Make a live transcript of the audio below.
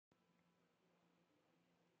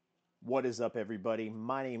What is up, everybody?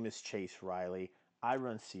 My name is Chase Riley. I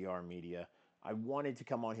run CR Media. I wanted to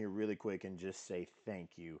come on here really quick and just say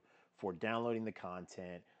thank you for downloading the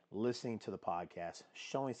content, listening to the podcast,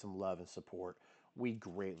 showing some love and support. We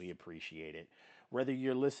greatly appreciate it. Whether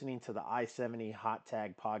you're listening to the I-70 Hot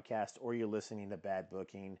Tag podcast or you're listening to Bad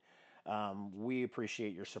Booking, we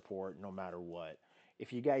appreciate your support no matter what.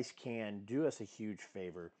 If you guys can, do us a huge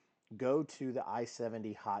favor. Go to the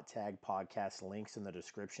I-70 Hot Tag podcast links in the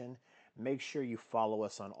description. Make sure you follow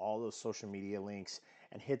us on all those social media links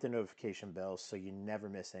and hit the notification bell so you never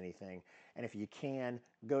miss anything. And if you can,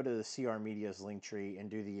 go to the CR Media's link tree and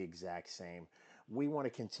do the exact same. We want to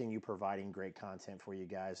continue providing great content for you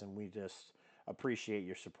guys, and we just appreciate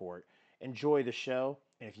your support. Enjoy the show,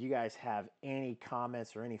 and if you guys have any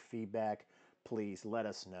comments or any feedback, please let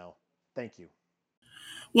us know. Thank you.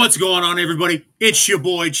 What's going on, everybody? It's your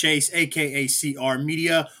boy Chase, aka CR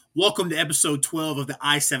Media. Welcome to episode 12 of the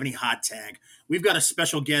I-70 Hot Tag. We've got a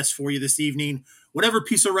special guest for you this evening. Whatever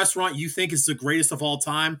pizza restaurant you think is the greatest of all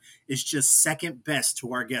time is just second best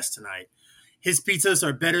to our guest tonight. His pizzas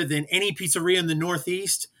are better than any pizzeria in the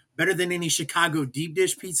Northeast, better than any Chicago deep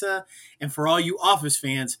dish pizza, and for all you Office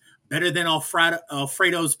fans, better than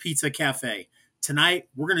Alfredo's Pizza Cafe. Tonight,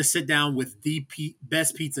 we're going to sit down with the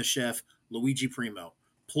best pizza chef, Luigi Primo.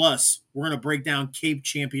 Plus, we're going to break down Cape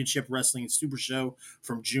Championship Wrestling Supershow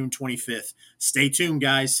from June 25th. Stay tuned,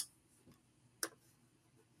 guys.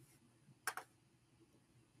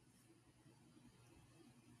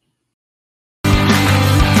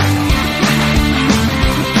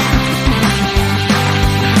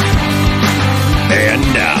 And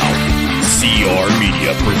now, CR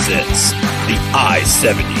Media presents the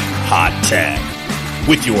I-70 Hot Tag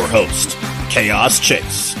with your host, Chaos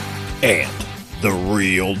Chase, and the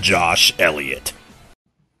real Josh Elliott.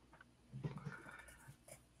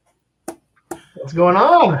 What's going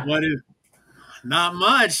on? What is not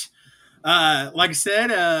much. Like I said,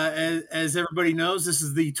 as everybody knows, this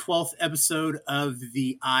is the 12th episode of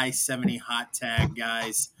the I-70 Hot Tag,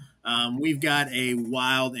 guys. We've got a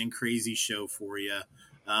wild and crazy show for you.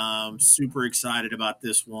 Super excited about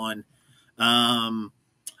this one.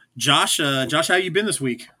 Josh, how you been this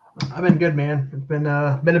week? I've been good, man. It's been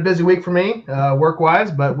a busy week for me,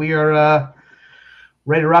 work-wise, but we are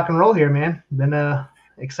ready to rock and roll here, man. Been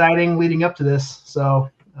exciting leading up to this.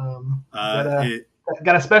 So got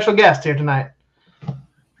a special guest here tonight.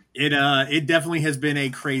 It definitely has been a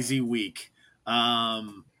crazy week. A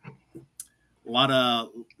lot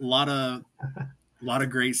of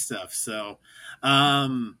great stuff. So,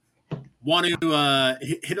 want to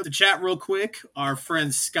hit up the chat real quick. Our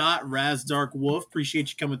friend Scott, Raz Dark Wolf,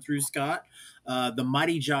 appreciate you coming through, Scott. The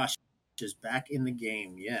mighty Josh is back in the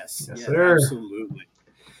game. Yes, sir. Absolutely.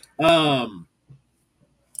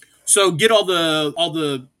 So get all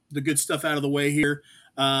the good stuff out of the way here.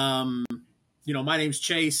 My name's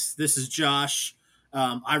Chase. This is Josh.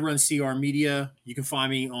 I run CR Media. You can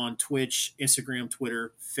find me on Twitch, Instagram,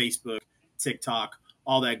 Twitter, Facebook, TikTok,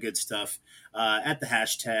 all that good stuff. At the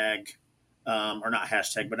hashtag, or not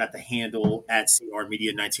hashtag, but at the handle at CR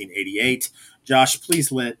Media 1988. Josh,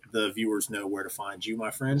 please let the viewers know where to find you,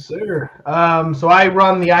 my friend. Yes, sir. So I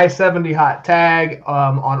run the I-70 Hot Tag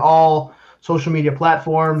on all social media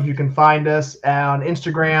platforms. You can find us on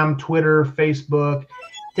Instagram, Twitter, Facebook,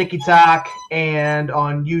 TikTok, and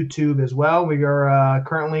on YouTube as well. We are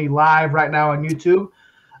currently live right now on YouTube.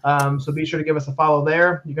 So be sure to give us a follow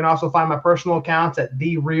there. You can also find my personal accounts at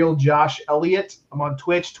The Real Josh Elliott. I'm on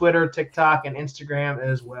Twitch, Twitter, TikTok, and Instagram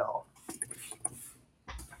as well.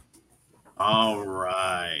 All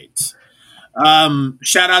right.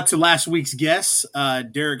 Shout out to last week's guest,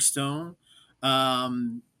 Derek Stone.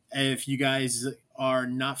 If you guys are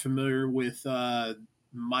not familiar with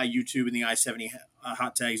my YouTube and the I-70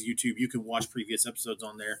 Hot Tags YouTube, you can watch previous episodes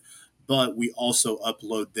on there. But we also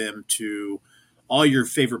upload them to all your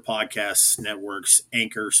favorite podcast networks,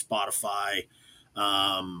 Anchor, Spotify,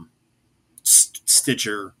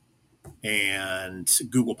 Stitcher, and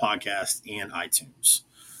Google Podcast, and iTunes.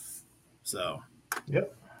 So,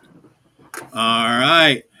 yep. All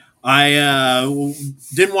right. I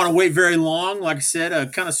didn't want to wait very long. Like I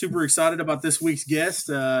said, kind of super excited about this week's guest.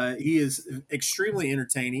 He is extremely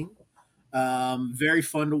entertaining, very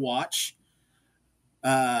fun to watch.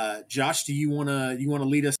 Josh, do you want to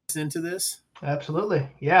lead us into this? Absolutely.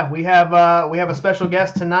 Yeah, we have a special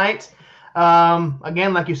guest tonight.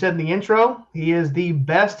 Again, like you said in the intro, he is the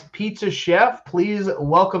best pizza chef. Please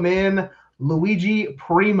welcome in Luigi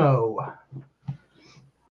Primo.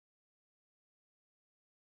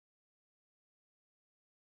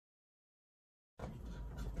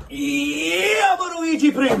 Yeah, I'm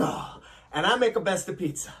Luigi Primo, and I make the best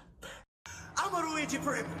pizza. I'm a Luigi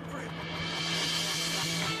Primo. You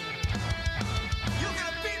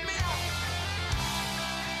gonna beat me up?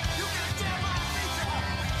 You gonna tear my pizza up?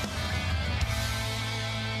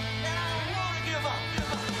 And I don't wanna give up.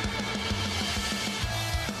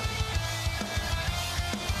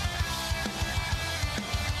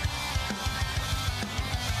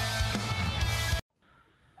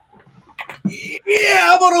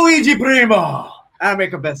 Yeah, I'm a Luigi Primo. I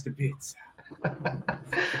make a best of pizza.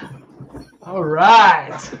 All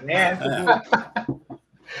right. Yeah,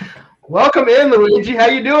 Welcome in, Luigi. How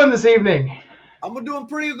you doing this evening? I'm doing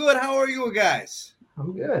pretty good. How are you guys?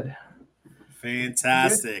 I'm good.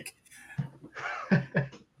 Fantastic.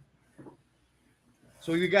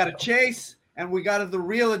 So you got a Chase, and we got the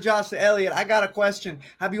real Josh Elliott. I got a question.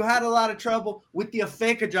 Have you had a lot of trouble with the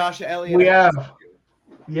fake Josh Elliott? We have.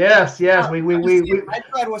 Yes. We I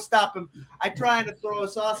try to stop him. I try to throw a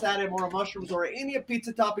sauce at him or mushrooms or any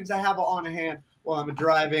pizza toppings I have on hand while I'm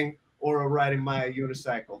driving or riding my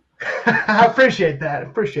unicycle. I appreciate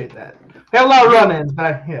that. We have a lot of run-ins,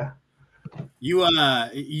 but yeah. You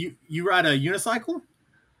ride a unicycle?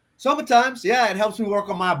 Sometimes, yeah, it helps me work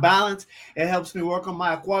on my balance. It helps me work on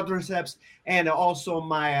my quadriceps and also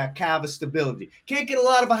my calf stability. Can't get a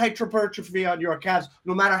lot of hypertrophy on your calves,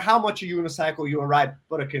 no matter how much a unicycle you ride,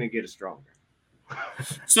 but it can get stronger.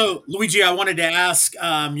 So, Luigi, I wanted to ask,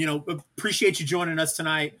 appreciate you joining us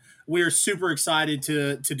tonight. We're super excited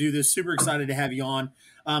to do this. Super excited to have you on.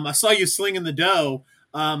 I saw you slinging the dough.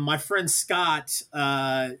 My friend Scott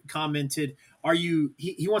commented,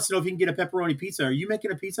 he wants to know if he can get a pepperoni pizza. Are you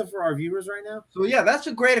making a pizza for our viewers right now? So, yeah, that's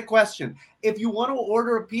a great question. If you want to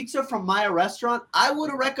order a pizza from my restaurant, I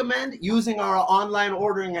would recommend using our online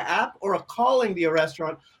ordering app or calling the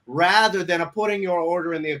restaurant rather than putting your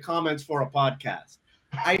order in the comments for a podcast.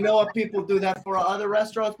 I know people do that for other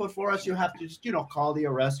restaurants, but for us, you have to just, call the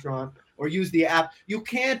restaurant or use the app. You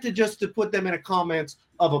can't just put them in the comments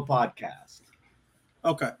of a podcast.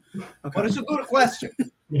 Okay. But it's a good question.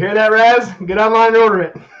 You hear that, Raz? Get online and order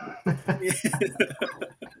it. It's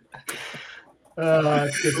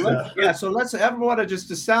good stuff. Yeah, so let's everyone just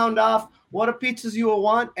to sound off what pizzas you will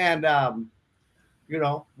want, and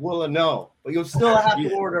we'll know. But you'll still have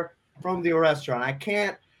to order from the restaurant. I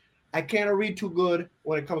can't read too good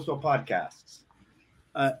when it comes to podcasts.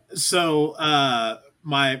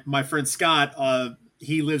 My friend Scott,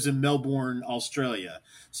 he lives in Melbourne, Australia.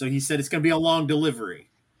 So he said it's going to be a long delivery.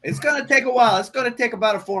 It's going to take a while. It's going to take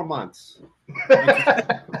about 4 months. I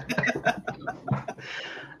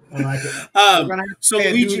like it. We're going to have to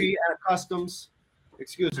pay Luigi, duty at customs.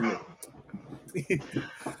 Excuse me.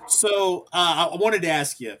 So I wanted to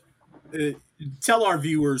ask you, tell our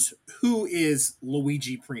viewers, who is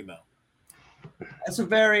Luigi Primo? That's a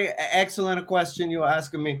very excellent question you're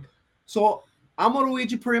asking me. So I'm a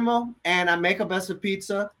Luigi Primo, and I make a best of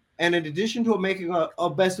pizza. And in addition to making a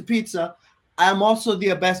best of pizza, I'm also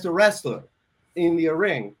the best wrestler in the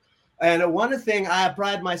ring. And one thing I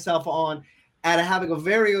pride myself on at having a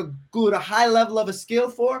very good, high level of a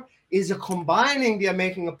skill for is combining the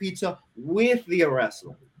making a pizza with the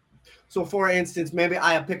wrestling. So, for instance, maybe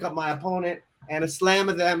I pick up my opponent and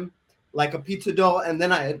slam them like a pizza dough, and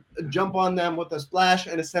then I jump on them with a splash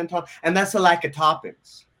and a senton, and that's like a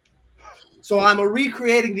toppings. So I'm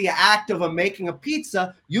recreating the act of making a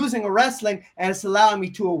pizza using a wrestling, and it's allowing me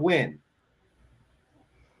to win.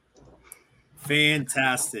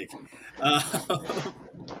 Fantastic.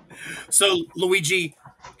 So, Luigi,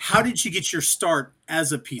 how did you get your start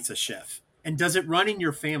as a pizza chef? And does it run in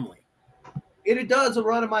your family? It does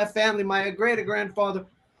run in my family. My great-grandfather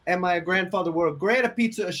and my grandfather were great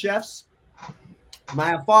pizza chefs.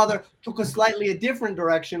 My father took a slightly different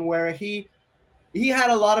direction where he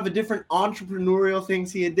had a lot of different entrepreneurial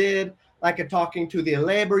things he did, like talking to the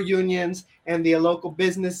labor unions and the local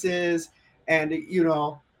businesses. And,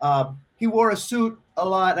 he wore a suit a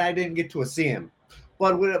lot, and I didn't get to see him.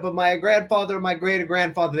 But my grandfather and my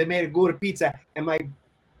great-grandfather, they made a good pizza. And my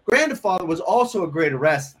grandfather was also a great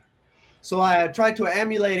wrestler. So I tried to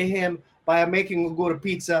emulate him by making a good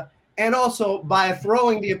pizza and also by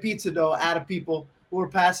throwing the pizza dough at people who were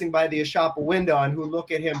passing by the shop window and who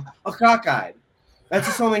look at him cockeyed.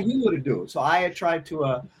 That's something he would do. So I try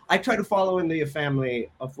to follow in the family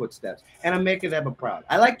of footsteps, and I'm making them proud.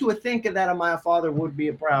 I like to think that my father would be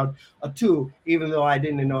proud too, even though I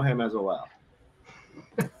didn't know him as well.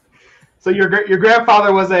 So your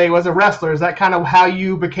grandfather was a wrestler. Is that kind of how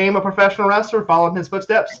you became a professional wrestler, following his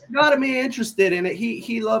footsteps? Got me interested in it.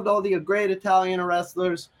 He loved all the great Italian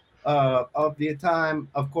wrestlers of the time,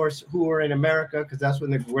 of course, who were in America, because that's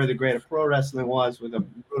where the great pro wrestling was with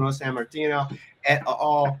Bruno Sammartino et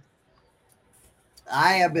al.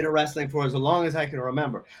 I have been wrestling for as long as I can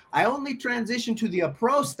remember. I only transitioned to the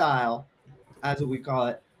pro style, as we call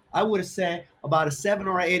it, I would say about 7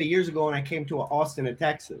 or 8 years ago when I came to Austin,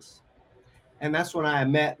 Texas. And that's when I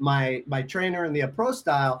met my trainer in the pro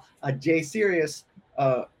style, Jay Sirius,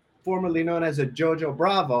 formerly known as a Jojo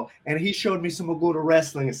Bravo, and he showed me some good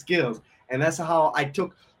wrestling skills. And that's how I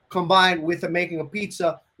combined with the making a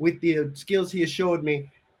pizza with the skills he showed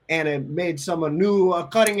me, and it made some new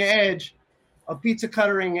cutting edge, a pizza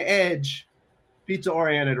cutting edge,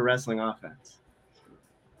 pizza-oriented wrestling offense.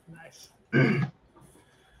 Nice.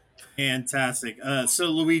 Fantastic.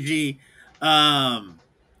 So Luigi,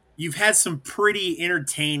 you've had some pretty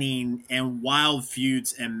entertaining and wild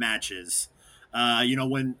feuds and matches.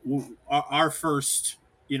 When our first,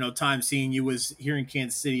 time seeing you was here in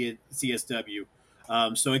Kansas City at CSW.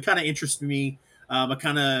 So it kind of interested me. I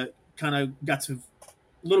kind of got to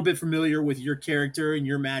a little bit familiar with your character and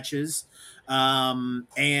your matches.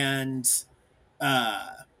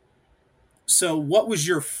 So what was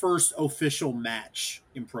your first official match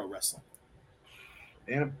in pro wrestling?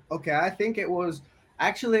 And okay, I think it was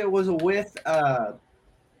with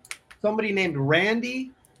somebody named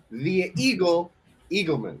Randy the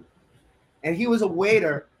Eagleman, and he was a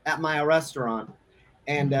waiter at my restaurant.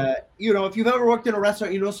 And if you've ever worked in a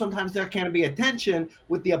restaurant, sometimes there can be a tension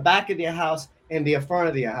with the back of the house and the front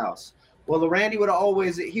of the house. Well, Randy would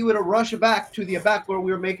rush back to the back where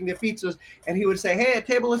we were making the pizzas, and he would say, "Hey, a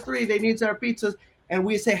table of 3, they need our pizzas." And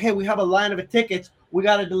we'd say, "Hey, we have a line of tickets. We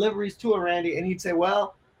got a deliveries to Randy." And he'd say,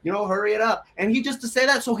 "Well, hurry it up." And he just to say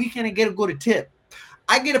that so he can get a good tip.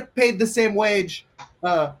 I get paid the same wage,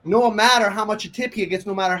 no matter how much a tip he gets,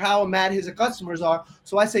 no matter how mad his customers are.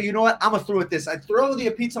 So I say, you know what? I'm going to throw at this. I throw the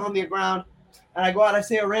pizza on the ground, and I go out. I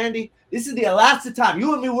say, Randy, this is the last time.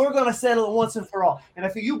 You and me, we're going to settle it once and for all. And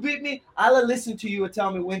if you beat me, I'll listen to you and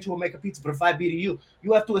tell me when to make a pizza. But if I beat you,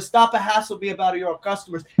 you have to stop a hassle be about your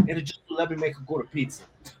customers and just let me make a good pizza.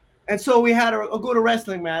 And so we had a good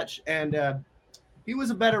wrestling match, and he was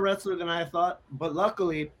a better wrestler than I thought. But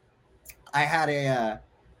luckily, I had a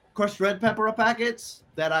crushed red pepper packets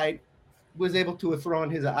that I was able to throw in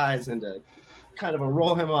his eyes and kind of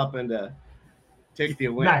roll him up and take the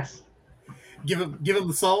win. Nice. Give him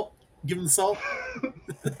the salt. Give him the salt.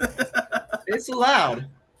 It's allowed.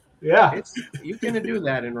 Yeah. You can do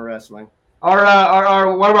that in wrestling.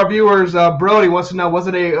 Our one of our viewers, Brody, wants to know: was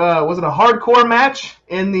it a hardcore match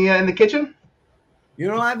in the kitchen?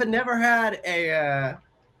 I've never had a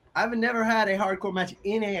hardcore match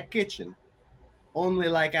in a kitchen. Only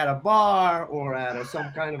like at a bar or at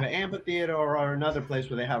some kind of an amphitheater or another place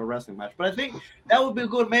where they have a wrestling match. But I think that would be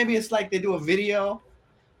good. Maybe it's like they do a video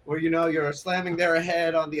where you're slamming their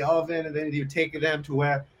head on the oven, and then you take them to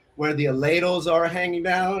where the ladles are hanging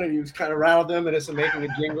down, and you just kind of rattle them, and it's making a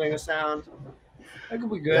jingling sound. That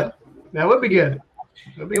could be good. Yeah, that would be good.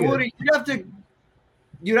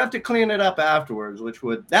 You'd have to clean it up afterwards,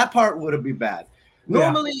 that part would be bad.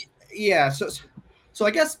 Normally, yeah. So I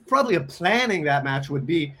guess probably planning that match would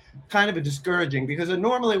be kind of discouraging, because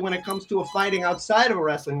normally when it comes to a fighting outside of a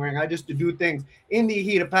wrestling ring, I just do things in the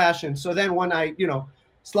heat of passion. So then when I,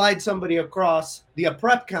 slide somebody across the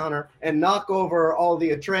prep counter and knock over all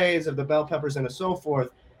the trays of the bell peppers and so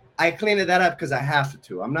forth, I clean that up because I have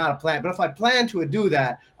to. I'm not a plan. But if I plan to do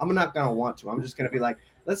that, I'm not going to want to. I'm just going to be like,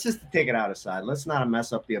 let's just take it out aside. Let's not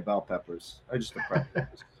mess up the bell peppers. Or just the prep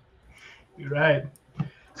peppers. You're right.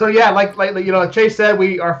 So yeah, like Chase said,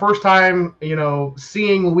 our first time,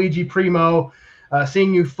 seeing Luigi Primo,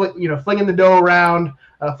 seeing you flinging the dough around.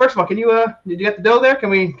 First of all, did you get the dough there? Can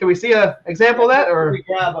we see an example of that? Or we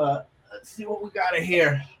grab let's see what we got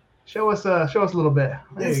here. Show us a little bit.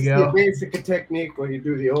 There you go. The basic technique where you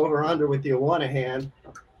do the over under with your one hand,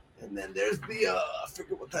 and then there's the I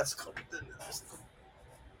forget what that's called.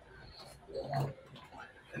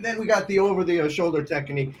 And then we got the over the shoulder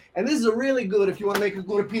technique. And this is a really good if you want to make a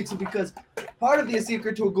good pizza, because part of the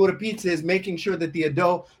secret to a good pizza is making sure that the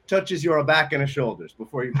dough touches your back and the shoulders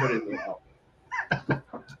before you put it in the oven.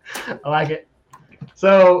 I like it.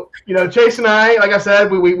 So, Chase and I, like I said,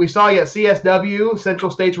 we saw you at CSW, Central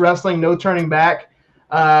States Wrestling, No Turning Back.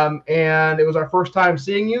 And it was our first time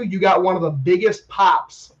seeing you. You got one of the biggest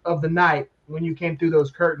pops of the night when you came through those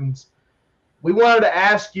curtains. We wanted to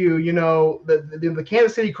ask you, the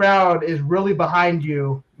Kansas City crowd is really behind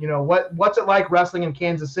you. What's it like wrestling in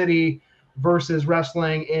Kansas City versus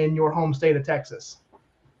wrestling in your home state of Texas?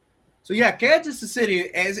 So yeah, Kansas City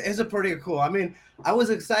is a pretty cool. I mean, I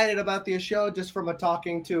was excited about the show just from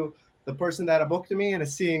talking to the person that booked me and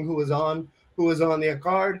seeing who was on the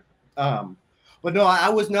card. But no, I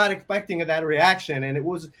was not expecting that reaction, and it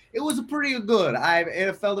was pretty good.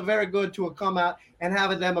 It felt very good to come out and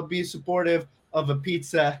have them be supportive of a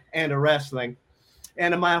pizza and a wrestling.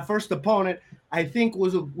 And my first opponent, I think,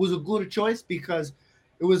 was a good choice because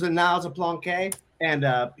it was a Niles Planquet, and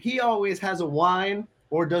he always has a wine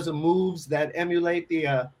or does a moves that emulate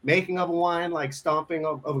the making of a wine, like stomping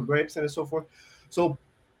of grapes and so forth. So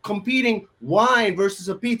competing wine versus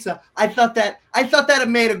a pizza, I thought that it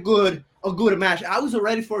made a good match. I was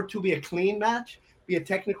ready for it to be a clean match, be a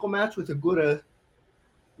technical match with a good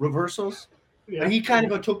reversals. Yeah. But he kind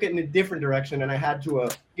of took it in a different direction, and I had to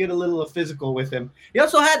get a little physical with him. He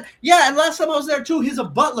also had, and last time I was there too, he's a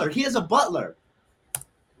butler. He has a butler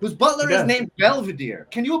whose butler is named Belvedere.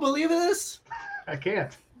 Can you believe this? I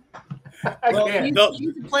can't. Well, can't.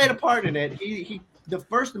 he played a part in it. He the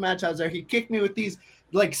first match I was there, he kicked me with these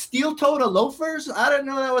like steel-toed loafers. I didn't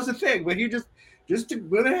know that was a thing, but he just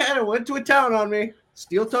went ahead and went to a town on me.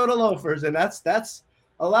 Steel-toed loafers, and that's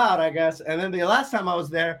allowed, I guess. And then the last time I was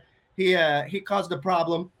there, he caused a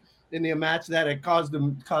problem in the match that it caused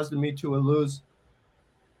me to lose.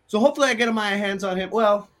 So hopefully I get my hands on him.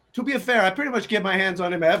 Well, to be fair, I pretty much get my hands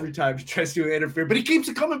on him every time he tries to interfere, but he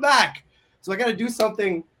keeps coming back. So I got to do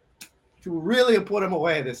something to really put him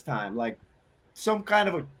away this time, like some kind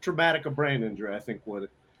of a traumatic brain injury. I think would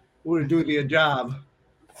do the job.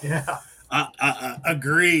 Yeah. I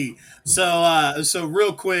agree. So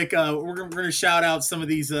real quick, we're gonna shout out some of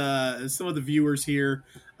the viewers here.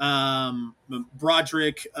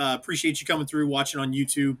 Broderick, appreciate you coming through, watching on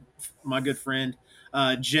YouTube, my good friend.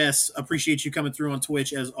 Jess, appreciate you coming through on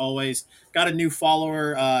Twitch as always. Got a new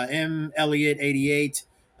follower, M Elliott 88.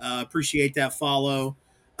 Appreciate that follow.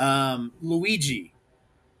 Luigi.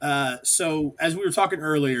 So as we were talking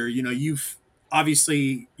earlier, you've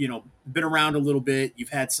obviously been around a little bit. You've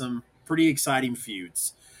had some pretty exciting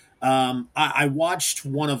feuds. I watched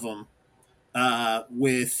one of them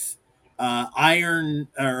with Iron,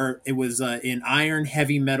 or it was in Iron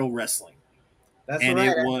Heavy Metal Wrestling. That's and right.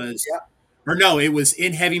 It was, or no, it was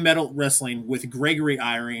in Heavy Metal Wrestling with Gregory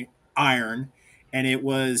Iron, and it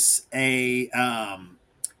was a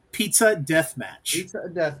pizza death match. Pizza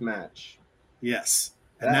death match. Yes,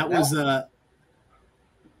 and that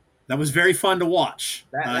was very fun to watch.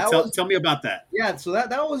 Tell me about that. Yeah, so that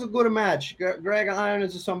was a good match. Greg Iron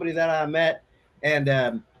is somebody that I met,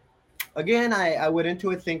 and again, I went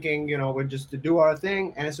into it thinking, we're just to do our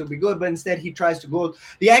thing and this would be good, but instead he tries to go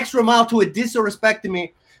the extra mile to disrespect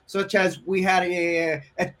me, such as we had a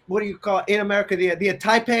what do you call it in America, the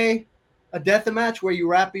Taipei, a death match where you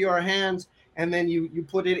wrap your hands and then you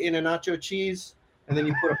put it in a nacho cheese and then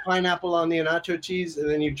you put a pineapple on the nacho cheese and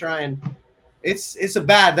then you try and it's a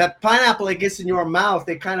bad, that pineapple, it gets in your mouth,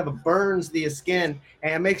 it kind of burns the skin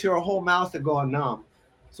and it makes your whole mouth go numb.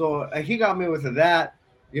 So he got me with that,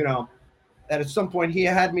 that at some point he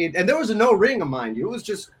had me, and there was no ring, mind you, it was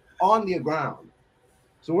just on the ground.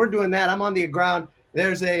 So we're doing that. I'm on the ground.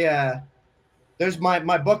 There's my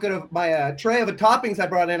bucket of my tray of toppings I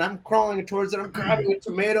brought in. I'm crawling towards it. I'm grabbing the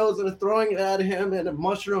tomatoes and throwing it at him and the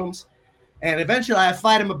mushrooms. And eventually I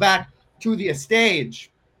fight him back to the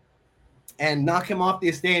stage and knock him off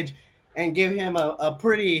the stage and give him a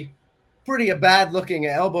pretty bad looking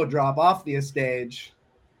elbow drop off the stage.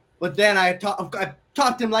 But then I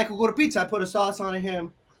talked him like a good pizza. I put a sauce on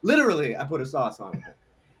him. Literally, I put a sauce on him.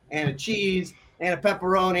 And a cheese and a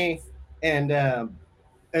pepperoni. And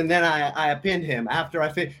then I pinned him after I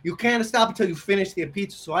finished. You can't stop until you finish the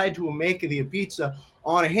pizza. So I had to make the pizza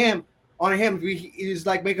on him. He's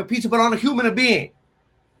like make a pizza, but on a human being.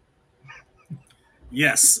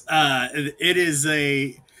 Yes. It is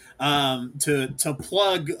a to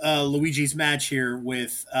plug Luigi's match here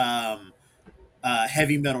with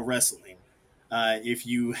Heavy Metal Wrestling. If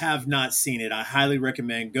you have not seen it, I highly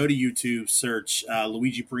recommend go to YouTube, search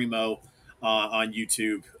Luigi Primo on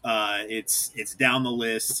YouTube. It's down the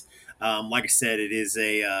list. Like I said,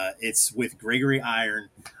 it's with Gregory Iron.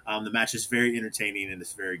 The match is very entertaining and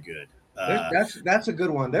it's very good. That's a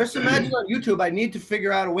good one. There's some matches on YouTube. I need to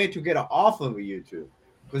figure out a way to get it off of YouTube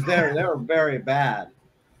because they're very bad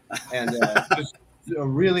and just a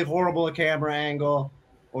really horrible camera angle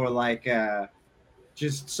or like.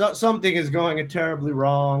 Just something is going terribly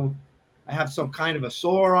wrong. I have some kind of a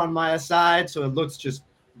sore on my side, so it looks just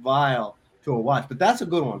vile to a watch. But that's a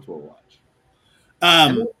good one to a watch.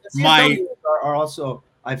 Are also,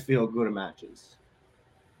 I feel, good matches.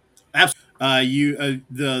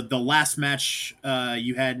 The last match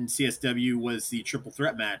you had in CSW was the triple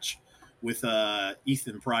threat match with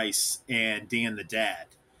Ethan Price and Dan the Dad.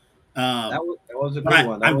 That was a good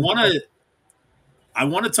one. I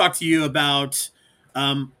want to talk to you about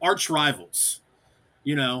arch rivals.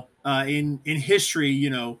 in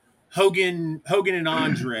history, Hogan and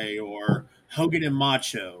Andre, or Hogan and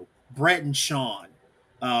Macho, Brett and Shawn,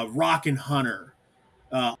 Rock and Hunter,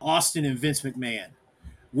 Austin and Vince McMahon.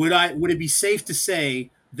 Would it be safe to say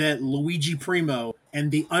that Luigi Primo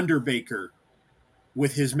and the Underbaker,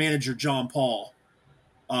 with his manager John Paul,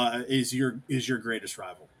 is your greatest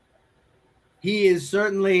rival? He is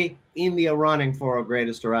certainly in the running for a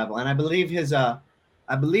greatest rival, and I believe his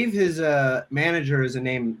manager is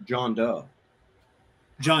named John Doe.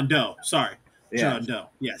 John Doe, sorry, Yes. John Doe.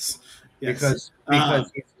 Yes. Because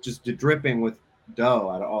he's just dripping with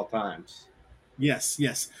dough at all times. Yes.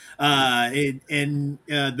 The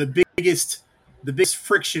biggest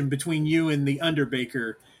friction between you and the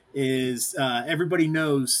Underbaker is everybody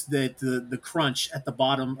knows that the crunch at the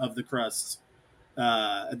bottom of the crust,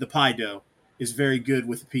 the pie dough, is very good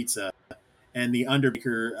with the pizza, and the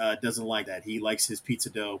Underbaker doesn't like that. He likes his pizza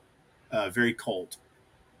dough very cold.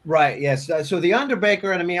 Right. Yes. So the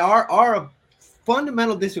Underbaker and me are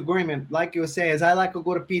fundamental disagreement, like you were saying, is I like a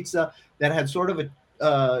good pizza that had sort of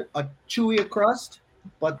a chewier crust,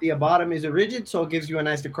 but the bottom is rigid, so it gives you a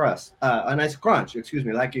nice crunch. Excuse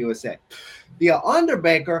me, like you were saying. The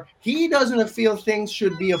Underbaker, he doesn't feel things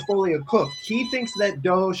should be fully cooked. He thinks that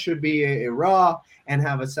dough should be a raw and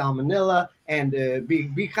have a salmonella and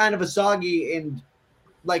be kind of a soggy and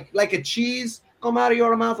like a cheese come out of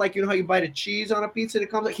your mouth, like how you bite a cheese on a pizza that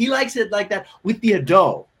comes. He likes it like that with the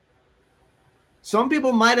dough. Some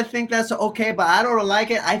people might have think that's okay, but I don't like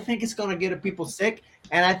it. I think it's going to get people sick,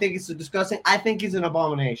 and I think it's disgusting. I think he's an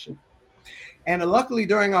abomination. And luckily,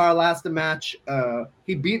 during our last match,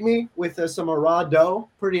 he beat me with some raw dough,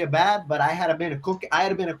 pretty bad. But I had been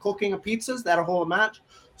cooking of pizzas that whole match.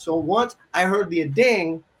 So once I heard the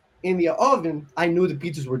ding in the oven, I knew the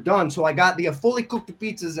pizzas were done. So I got the fully cooked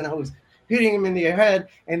pizzas, and I was hitting him in the head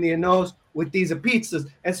and the nose with these pizzas.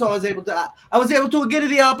 And so I was able to get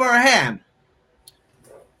the upper hand.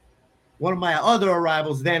 One of my other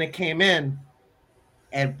rivals then came in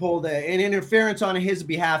and pulled an interference on his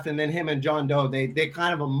behalf, and then him and John Doe, they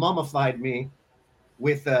kind of mummified me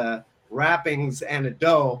with wrappings and a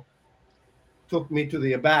dough, took me to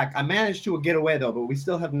the back. I managed to get away, though, but we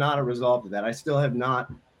still have not resolved that. I still have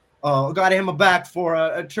not got him back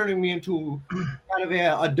for turning me into kind of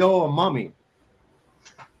a dough mummy.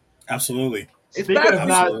 Absolutely. It's bad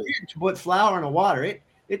to put flour in the water.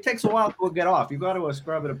 It takes a while to get off. You got to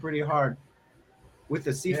scrub it pretty hard with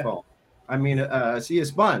the sea foam. I mean, sea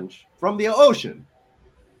sponge from the ocean.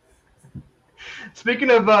 Speaking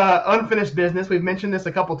of unfinished business, we've mentioned this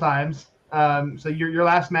a couple times. So your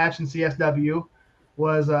last match in CSW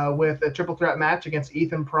was with a triple threat match against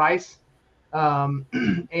Ethan Price and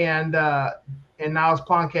Niles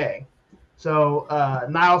Planquet. So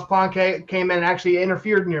Niles Planquet came in and actually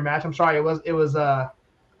interfered in your match. I'm sorry, it was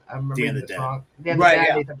I'm remembering this wrong.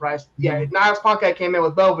 Ethan Price. Yeah, Niles Planquet came in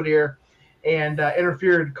with Belvedere and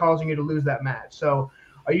interfered, causing you to lose that match. So,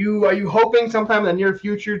 are you hoping sometime in the near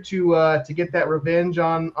future to get that revenge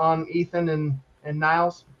on Ethan and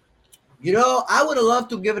Niles? I would have loved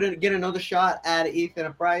to get another shot at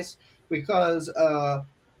Ethan Price because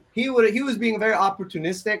he was being very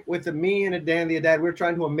opportunistic with me and Dan the Dad. We were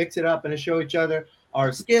trying to mix it up and show each other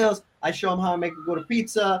our skills. I show him how to make a good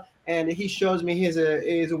pizza, and he shows me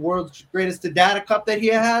his world's greatest data cup that he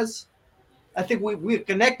has. I think we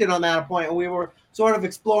connected on that point, and we were sort of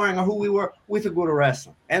exploring who we were with a good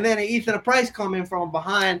wrestling. And then Ethan Price come in from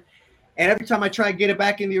behind, and every time I try to get it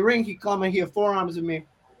back in the ring, he come and he forearms at me.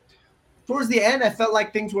 Towards the end, I felt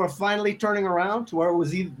like things were finally turning around to where it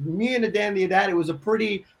was me and Dan the Dad. It was a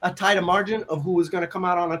tight margin of who was going to come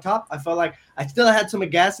out on the top. I felt like I still had some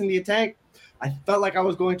gas in the tank. I felt like I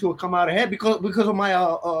was going to come out ahead because of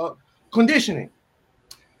my conditioning.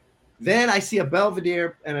 Then I see a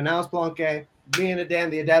Belvedere and a Niles Planquet. Me and Dan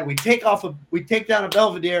the Dad, we take down a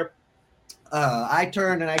Belvedere. I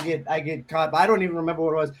turn and I get caught. I don't even remember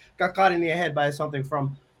what it was. Got caught in the head by something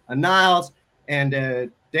from a Niles, and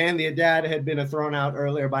Dan the Dad had been thrown out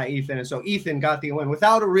earlier by Ethan, and so Ethan got the win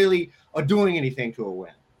without really doing anything to a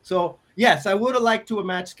win. So yes, I would have liked to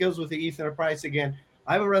match skills with the Ethan Price again.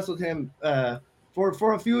 I've wrestled him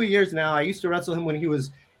for a few years now. I used to wrestle him when he was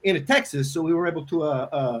in Texas, so we were able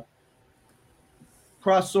to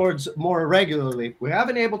cross swords more regularly. We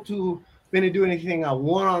haven't been to do anything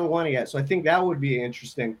one-on-one yet, so I think that would be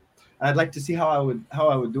interesting. I'd like to see how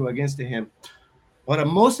I would do against him. But the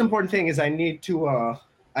most important thing is I need to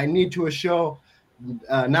show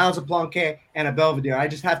Niles Planquet and a Belvedere. I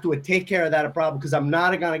just have to take care of that problem because I'm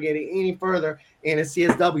not going to get any further in a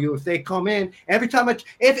CSW if they come in every time.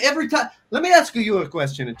 Let me ask you a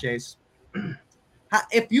question, Chase.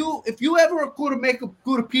 If you ever go to make a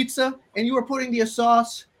good pizza and you were putting the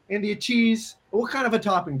sauce and the cheese, what kind of a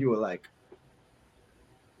topping do you like?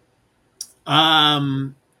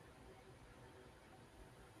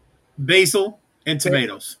 Basil and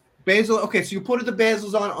tomatoes. Basil. Okay, so you put the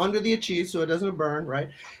basils on under the cheese so it doesn't burn, right?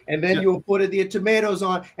 And then Yep. you'll put the tomatoes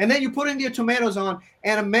on, and then you put in the tomatoes on,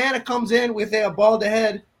 and a man comes in with a bald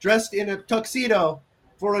head, dressed in a tuxedo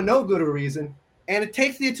for a no good reason, and it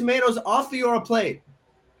takes the tomatoes off your plate,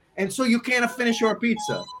 and so you can't finish your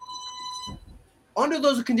pizza. Under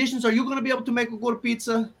those conditions, are you going to be able to make a good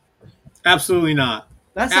pizza? Absolutely not.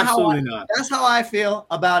 That's Absolutely not. That's how I feel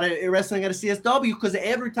about it wrestling at a CSW, because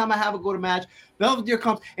every time I have a good match, Belvedere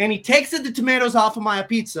comes and he takes the tomatoes off of my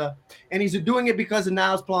pizza, and he's doing it because of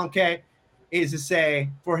Niles Planquet is to say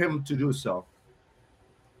for him to do so.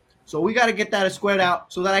 So we got to get that squared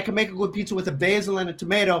out so that I can make a good pizza with a basil and a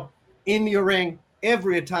tomato in the ring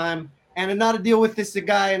every time, and not to deal with this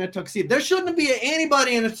guy in a tuxedo. There shouldn't be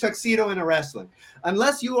anybody in a tuxedo in a wrestling,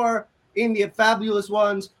 unless you are in the Fabulous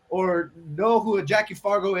Ones or know who a Jackie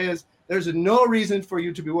Fargo is. There's no reason for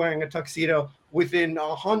you to be wearing a tuxedo within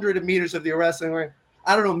 100 meters of the wrestling ring.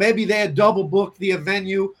 I don't know, maybe they had double booked the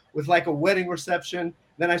venue with like a wedding reception.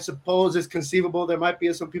 Then I suppose it's conceivable there might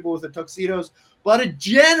be some people with the tuxedos, but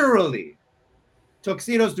generally,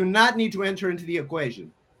 tuxedos do not need to enter into the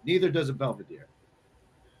equation. Neither does a Belvedere.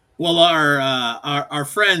 Well, our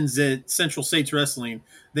friends at Central States Wrestling,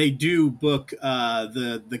 they do book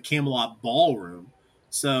the Camelot Ballroom,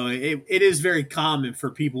 so it is very common for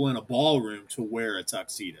people in a ballroom to wear a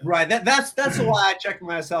tuxedo. Right. That's why I checked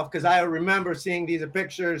myself, because I remember seeing these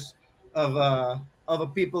pictures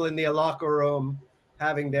of people in the locker room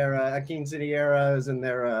having their quinceañeras and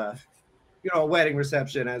their wedding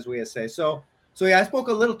reception, as we say. So yeah, I spoke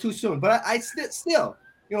a little too soon, but I still.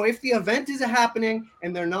 If the event is happening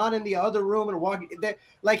and they're not in the other room and walking,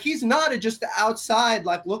 like he's not just outside,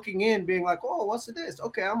 like looking in, being like, "Oh, what's this?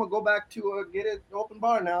 Okay, I'm gonna go back to get an open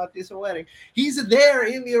bar now at this wedding." He's there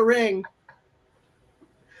in the ring,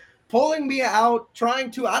 pulling me out,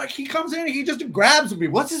 trying to. He comes in, he just grabs me.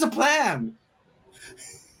 What's his plan?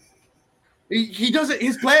 He doesn't.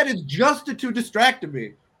 His plan is just to distract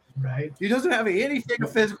me. Right. He doesn't have anything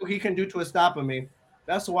physical he can do to stop me.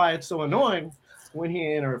 That's why it's so annoying when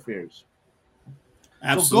he interferes.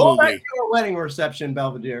 Absolutely. So go back to your wedding reception,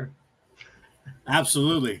 Belvedere.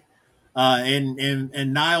 Absolutely.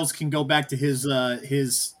 And Niles can go back to his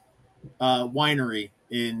winery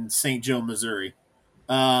in St. Joe, Missouri.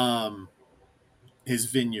 His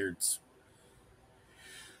vineyards.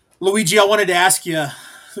 Luigi, I wanted to ask you,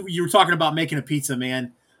 you were talking about making a pizza,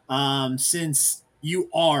 man. Since you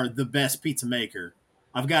are the best pizza maker,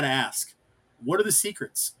 I've got to ask, what are the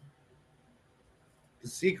secrets? The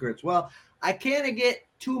secrets. Well, I can't get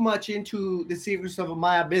too much into the secrets of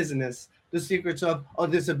my business, the secrets of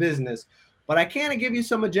this business, but I can give you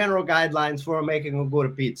some general guidelines for making a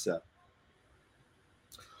good pizza.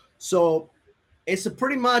 So it's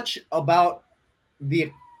pretty much about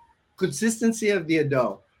the consistency of the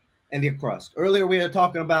dough and the crust. Earlier we were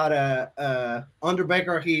talking about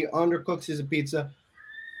underbaker. He undercooks his pizza.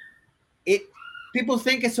 People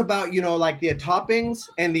think it's about, like the toppings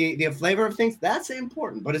and the flavor of things. That's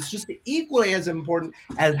important, but it's just equally as important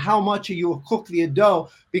as how much you cook the dough,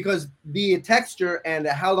 because the texture and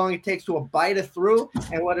how long it takes to bite it through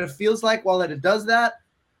and what it feels like while it does that,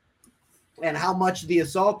 and how much the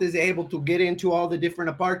salt is able to get into all the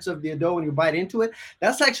different parts of the dough when you bite into it.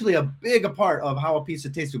 That's actually a big part of how a pizza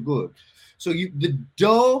tastes good. So the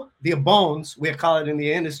dough, the bones, we call it in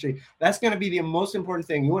the industry, that's going to be the most important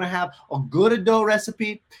thing. You want to have a good dough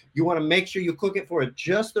recipe. You want to make sure you cook it for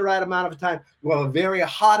just the right amount of time. You have a very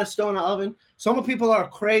hot stone oven. Some people are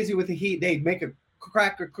crazy with the heat. They make a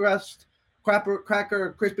cracker crispy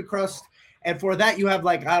crust. And for that, you have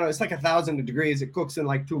it's like 1,000 degrees. It cooks in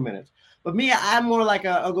like 2 minutes. But me, I'm more like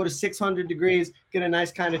I'll go to 600 degrees, get a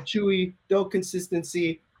nice kind of chewy dough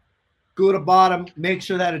consistency. Good bottom. Make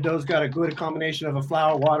sure that a dough's got a good combination of a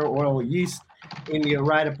flour, water, oil, yeast in the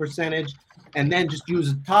right percentage, and then just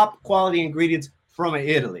use top quality ingredients from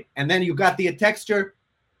Italy. And then you got the texture,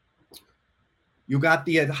 you got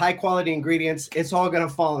the high quality ingredients. It's all gonna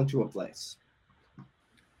fall into a place.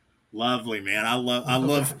 Lovely, man. I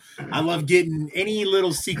love getting any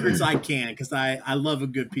little secrets I can, because I love a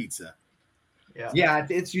good pizza. Yeah.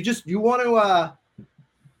 It's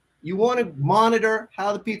you want to monitor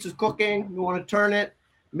how the pizza's cooking. You want to turn it,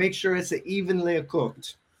 make sure it's evenly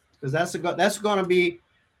cooked, because that's going to be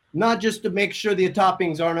not just to make sure the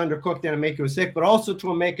toppings aren't undercooked and make you sick, but also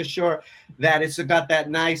to make sure that it's got that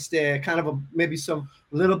nice kind of maybe some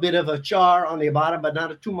little bit of a char on the bottom, but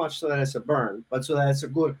not too much so that it's a burn, but so that it's a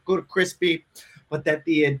good crispy, but that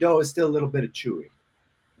the dough is still a little bit of chewy.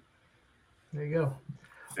 There you go.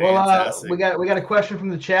 Fantastic. Well, we got a question from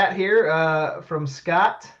the chat here from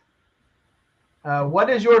Scott. What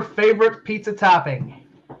is your favorite pizza topping?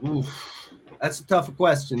 Oof, that's a tough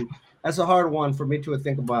question. That's a hard one for me to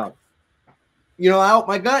think about. You know,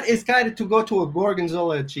 my gut is kind of to go to a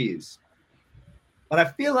gorgonzola cheese, but I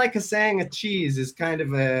feel like saying a cheese is kind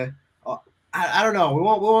of I don't know. We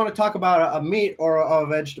want to talk about a meat or a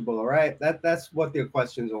vegetable, all right? That's what the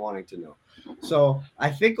questions are wanting to know. So I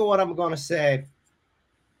think of what I'm going to say.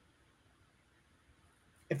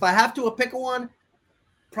 If I have to pick one,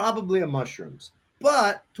 probably a mushrooms.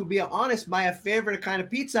 But to be honest, my favorite kind of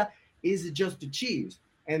pizza is just the cheese.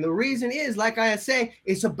 And the reason is, like I say,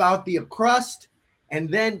 it's about the crust. And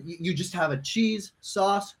then you just have a cheese,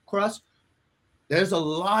 sauce, crust. There's a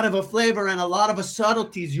lot of a flavor and a lot of a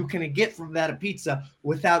subtleties you can get from that pizza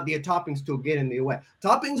without the toppings to get in the way.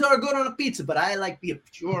 Toppings are good on a pizza, but I like the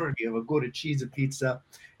purity of a good cheese pizza.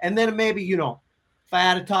 And then maybe, you know, if I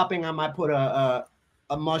had a topping, I might put a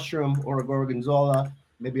mushroom or a gorgonzola,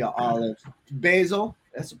 maybe an olive. Basil,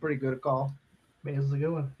 that's a pretty good call. Basil's a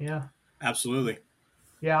good one, yeah. Absolutely.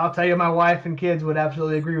 Yeah, I'll tell you, my wife and kids would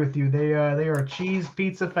absolutely agree with you. They are a cheese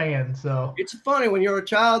pizza fan. So it's funny when you're a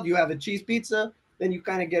child, you have a cheese pizza, then you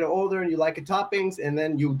kind of get older and you like toppings, and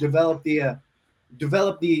then you develop the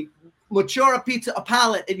mature pizza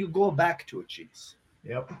palate, and you go back to a cheese.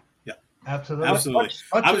 Yep. Yeah. Absolutely. I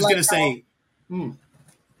was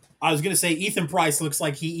gonna say Ethan Price looks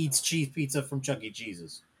like he eats cheese pizza from Chuck E.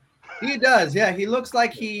 Cheese's. He does, yeah. He looks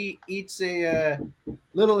like he eats a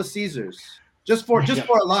Little Caesars just for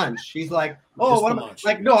a lunch. He's like, oh, what am I?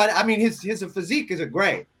 Like, no, I mean his physique is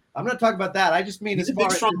great. I'm not talking about that. I just mean he's a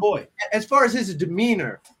big, strong boy. As far as his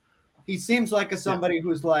demeanor, he seems like somebody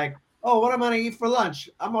who's like, oh, what am I gonna eat for lunch?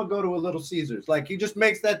 I'm gonna go to a Little Caesars. Like he just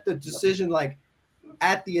makes the decision like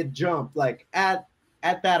at the jump, like at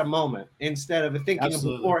that moment, instead of thinking of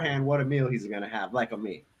beforehand what a meal he's gonna have, like a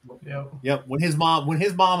me. Yep. When his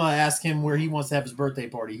mama asks him where he wants to have his birthday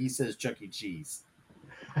party, he says Chuck E. Cheese.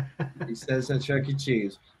 He says that Chuck E.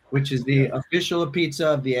 Cheese, which is the official pizza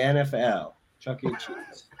of the NFL. Chuck E.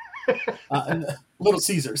 Cheese. Little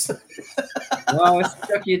Caesars. Well, it's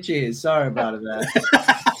Chuck E. Cheese. Sorry about that.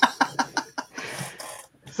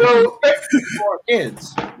 So for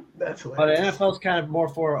kids. That's but the NFL's kind of more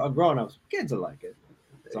for grown-ups. Kids will like it.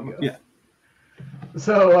 Yeah.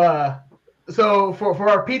 So for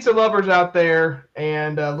our pizza lovers out there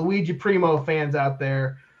and Luigi Primo fans out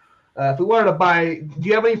there, if we wanted to buy, do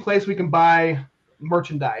you have any place we can buy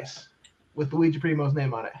merchandise with Luigi Primo's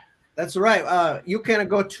name on it? That's right. You can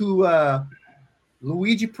go to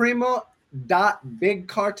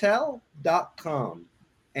luigiprimo.bigcartel.com,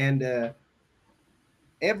 and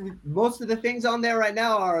most of the things on there right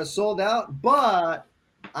now are sold out. But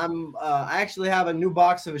I actually have a new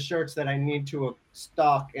box of shirts that I need to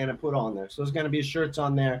stock and put on there. So there's going to be shirts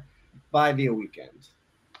on there by the weekend.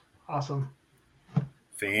 Awesome.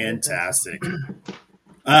 Fantastic.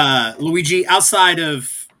 Luigi, outside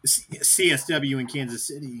of CSW in Kansas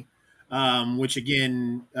City, which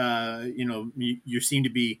again, you seem to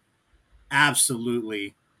be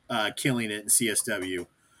absolutely killing it in CSW.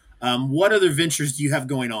 What other ventures do you have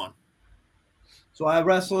going on? So I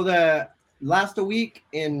wrestled last week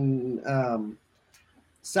in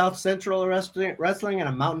South Central Wrestling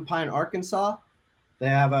in Mountain Pine, Arkansas. They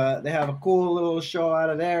have a cool little show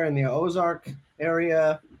out of there in the Ozark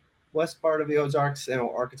area, west part of the Ozarks in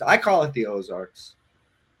Arkansas. I call it the Ozarks.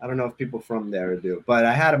 I don't know if people from there do, but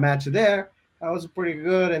I had a match there. That was pretty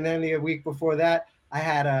good. And then the week before that, I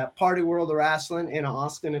had a Party World of Wrestling in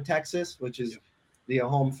Austin, Texas, which is the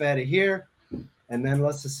home fed here. And then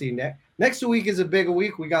let's just see next week is a big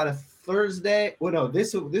week. We got a Thursday. Well, no,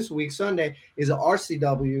 this week Sunday is a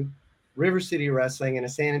RCW, River City Wrestling in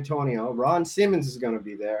San Antonio. Ron Simmons is going to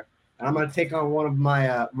be there, and I'm going to take on one of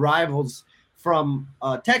my rivals from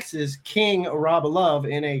Texas, King Rob Love,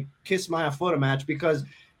 in a Kiss My Foot match, because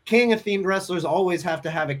King themed wrestlers always have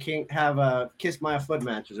to have a Kiss My Foot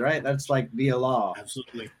matches, right? That's like the law.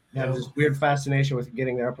 Absolutely. They have this weird fascination with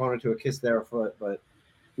getting their opponent to kiss their foot, but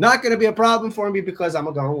not going to be a problem for me because I'm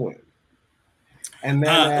going to win. And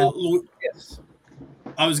then, yes.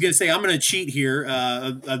 I was going to say, I'm going to cheat here.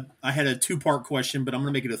 I had a 2-part question, but I'm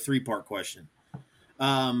going to make it a 3-part question.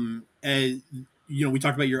 We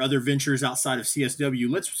talked about your other ventures outside of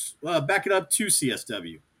CSW. Let's back it up to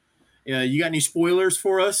CSW. You got any spoilers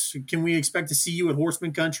for us? Can we expect to see you at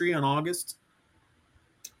Horseman Country in August?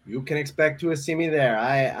 You can expect to see me there.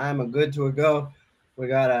 I'm a good to a go. We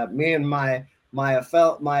got me and my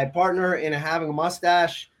partner in having a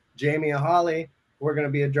mustache, Jamie and Holly. We're gonna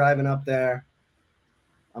be driving up there.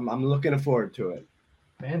 I'm looking forward to it.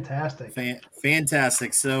 Fantastic.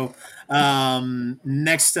 Fantastic. So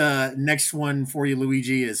next one for you,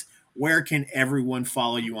 Luigi, is where can everyone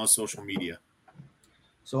follow you on social media?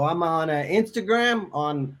 So I'm on Instagram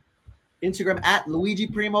at Luigi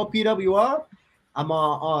Primo PWR. I'm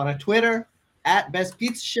on a Twitter at Best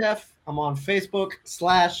Pizza Chef. I'm on Facebook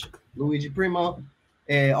 / Luigi Primo.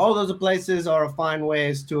 All those places are fine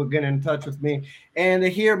ways to get in touch with me and to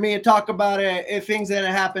hear me talk about things that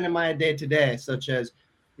happen in my day to day, such as,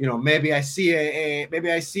 maybe I see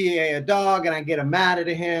a dog and I get mad at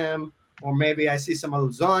him, or maybe I see some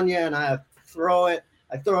lasagna and I throw it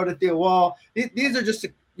at the wall. These are just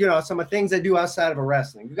some of the things I do outside of a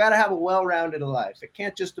wrestling. You got to have a well-rounded life. It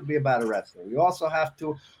can't just be about a wrestling. You also have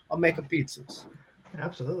to make pizzas.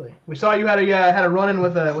 Absolutely. We saw you had a run-in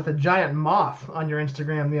with a giant moth on your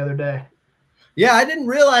Instagram the other day. Yeah, I didn't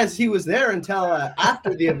realize he was there until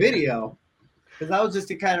after the video, because I was just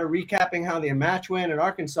kind of recapping how the match went in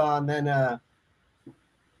Arkansas, and then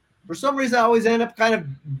for some reason I always end up kind of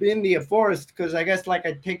in the forest, because I guess I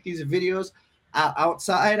take these videos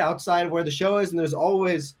outside of where the show is, and there's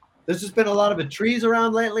just been a lot of trees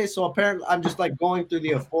around lately, so apparently I'm just going through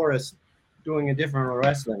the forest doing a different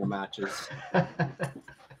wrestling matches. I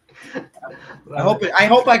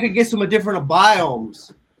hope I could get some different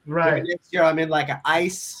biomes. Right. Maybe next year I'm in an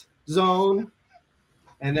ice zone,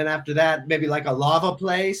 and then after that maybe a lava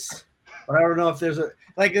place. But I don't know if there's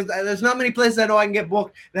not many places I know I can get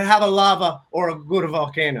booked that have a lava or a good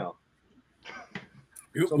volcano.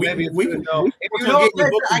 So maybe if you know a place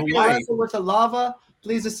that I can wrestle with the lava,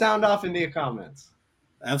 please just sound off in the comments.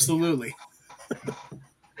 Absolutely.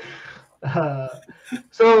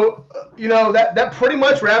 So that pretty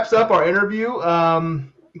much wraps up our interview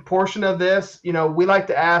portion of this. We like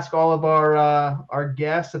to ask all of our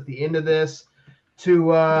guests at the end of this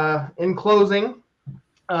to in closing,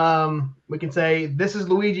 we can say, this is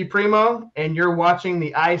Luigi Primo and you're watching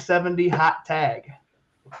the I-70 Hot Tag.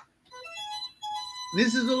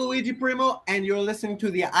 This is Luigi Primo and you're listening to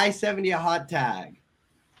the I-70 Hot Tag.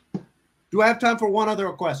 Do I have time for one other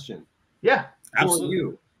question? Yeah, absolutely. For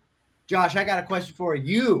you. Josh, I got a question for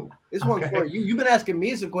you. This one's for you. You've been asking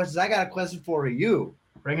me some questions. I got a question for you.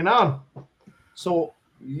 Bring it on. So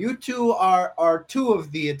you two are two of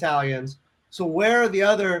the Italians. So where are the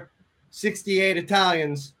other 68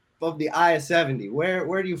 Italians of the I-70?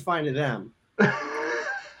 Where do you find them?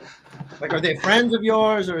 Are they friends of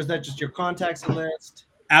yours, or is that just your contacts list?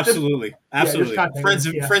 Absolutely. Friends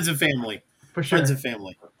and family. For sure. Friends and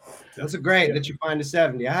family. That's great that you find a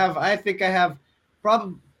 70. I think I have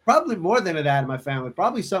probably more than that in my family.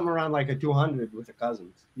 Probably something around a 200 with the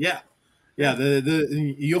cousins. Yeah.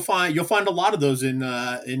 You'll find a lot of those in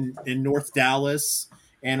North Dallas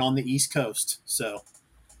and on the East Coast. So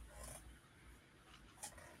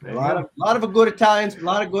a lot of good Italians, a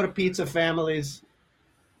lot of good pizza families.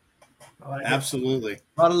 Absolutely.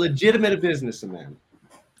 A lot of legitimate businessmen.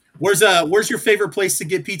 Where's your favorite place to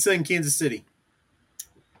get pizza in Kansas City?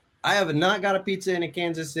 I have not got a pizza in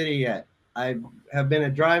Kansas City yet. I have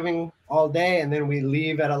been driving all day, and then we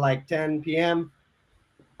leave at 10 p.m.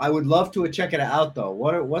 I would love to check it out, though.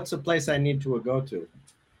 What's the place I need to go to?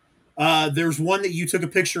 There's one that you took a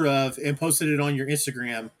picture of and posted it on your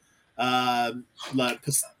Instagram.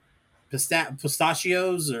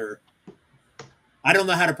 Pistachios, or I don't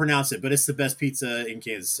know how to pronounce it, but it's the best pizza in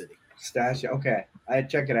Kansas City. Pistachio. Okay, I'd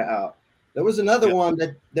check it out. There was another one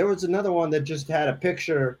that just had a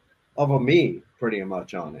picture of me pretty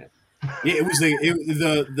much on it. Yeah, it was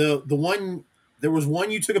the one. There was one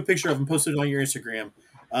you took a picture of and posted it on your Instagram.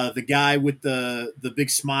 The guy with the big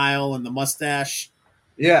smile and the mustache.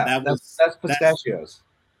 Yeah, that's Pistachios.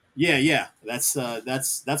 Yeah. That's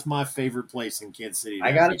my favorite place in Kansas City.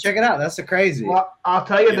 I gotta check it out. That's crazy. Well, I'll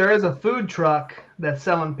tell you, there is a food truck that's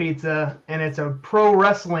selling pizza, and it's a pro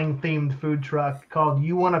wrestling themed food truck called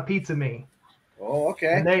You Want a Pizza Me. Oh,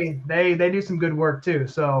 okay. And they do some good work too.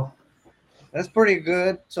 So that's pretty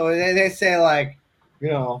good. So they say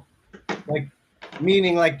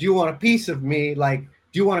meaning do you want a piece of me? Do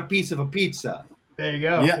you want a piece of a pizza? There you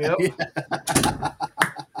go. Yeah. Yep.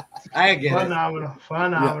 I get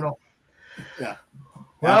Phenomenal. Yeah.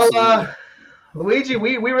 Well, Luigi,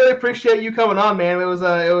 we really appreciate you coming on, man. It was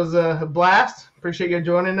a blast. Appreciate you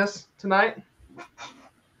joining us tonight.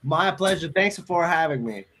 My pleasure. Thanks for having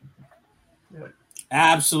me.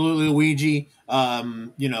 Absolutely, Luigi.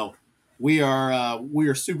 we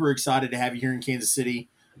are super excited to have you here in Kansas City.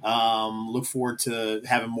 Look forward to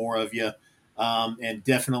having more of you, and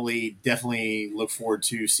definitely look forward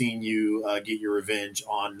to seeing you get your revenge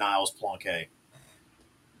on Niles Planquet.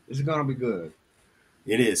 It's gonna be good.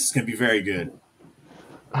 It is. It's going to be very good.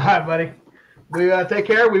 All right, buddy. We take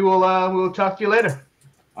care. We will talk to you later.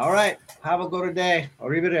 All right. Have a good day.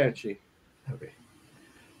 Arrivederci. Okay.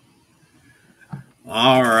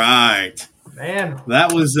 All right. Man,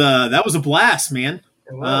 That was a blast, man.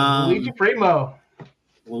 it was Luigi Primo.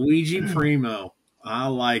 Luigi Primo. I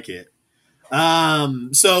like it.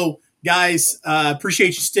 So guys,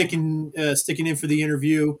 appreciate you sticking in for the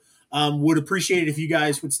interview. Would appreciate it if you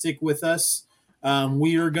guys would stick with us.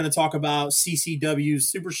 We are going to talk about CCW's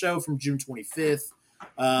Super Show from June 25th.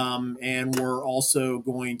 And we're also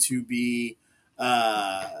going to be,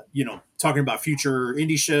 talking about future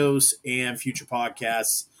indie shows and future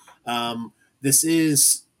podcasts. This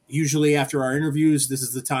is usually after our interviews. This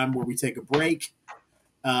is the time where we take a break.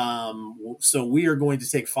 So we are going to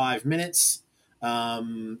take 5 minutes,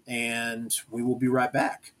 and we will be right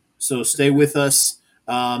back. So stay with us.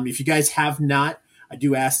 If you guys have not, I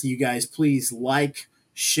do ask that you guys please like,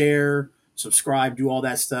 share, subscribe, do all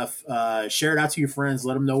that stuff. Share it out to your friends.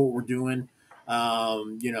 Let them know what we're doing.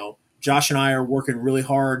 Josh and I are working really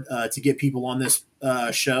hard to get people on this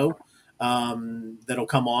show that'll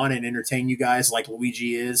come on and entertain you guys like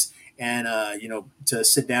Luigi is, and to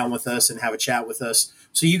sit down with us and have a chat with us,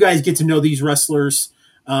 so you guys get to know these wrestlers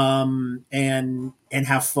and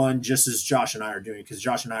have fun just as Josh and I are doing, because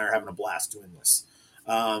Josh and I are having a blast doing this.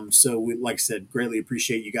 So we, like I said, greatly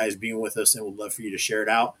appreciate you guys being with us, and would love for you to share it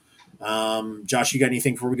out. Josh, you got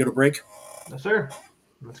anything before we go to break? Yes, sir.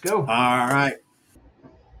 Let's go. All right.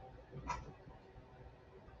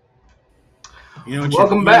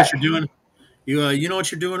 Welcome back. What you're doing? You know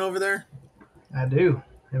what you're doing over there? I do.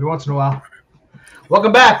 Every once in a while.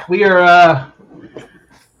 Welcome back. We are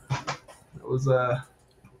it was a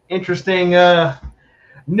interesting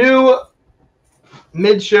new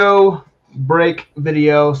mid-show break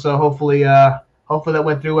video, so hopefully that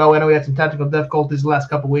went through well. I know we had some technical difficulties the last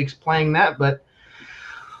couple weeks playing that, but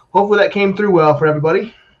hopefully that came through well for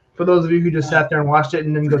everybody. For those of you who just sat there and watched it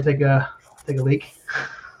and didn't go take a leak.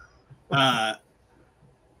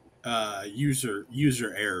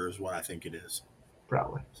 User error is what I think it is.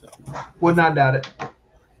 Probably. So Would not doubt it.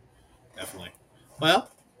 definitely. Well,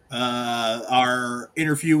 our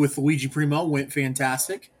interview with Luigi Primo went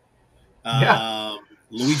fantastic. Yeah.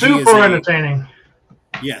 Luigi Super entertaining.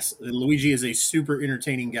 Yes, Luigi is a super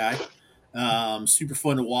entertaining guy. Super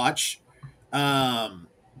fun to watch. I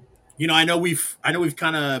know we've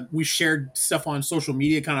shared stuff on social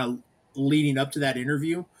media kind of leading up to that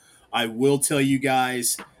interview. I will tell you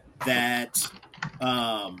guys that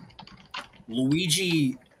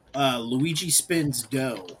Luigi spends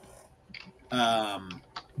dough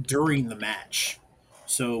during the match.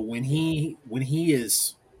 So when he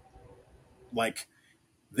is like,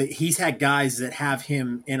 he's had guys that have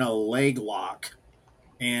him in a leg lock,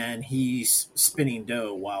 and he's spinning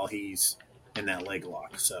dough while he's in that leg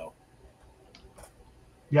lock. So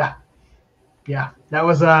Yeah, that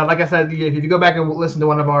was like I said. If you go back and listen to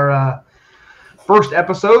one of our first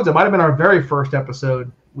episodes, it might have been our very first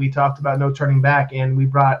episode. We talked about No Turning Back, and we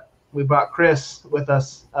brought Chris with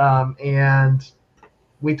us, and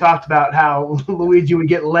we talked about how Luigi would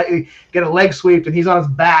get a leg sweep, and he's on his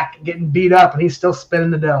back getting beat up, and he's still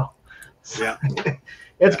spinning the dough. yeah,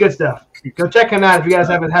 It's good stuff. Go check him out if you guys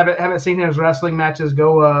haven't seen his wrestling matches.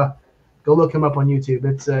 Go look him up on YouTube.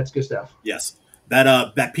 It's good stuff. yes.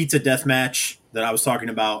 That pizza death match that I was talking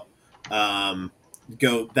about,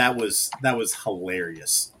 that was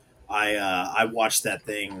hilarious. I watched that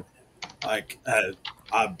thing like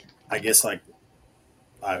I guess like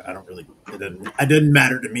I don't really, it didn't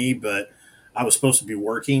matter to me, but I was supposed to be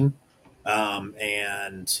working,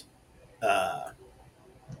 and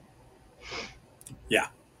yeah,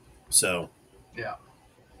 so Yeah.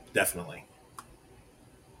 definitely.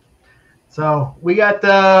 So we got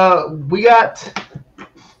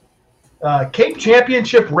Cape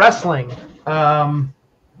Championship Wrestling.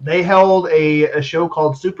 They held a show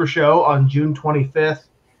called Supershow on June 25th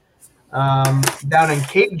down in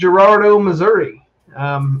Cape Girardeau, Missouri.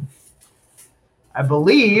 I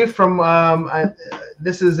believe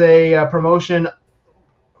this is a promotion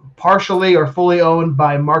partially or fully owned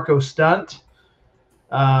by Marco Stunt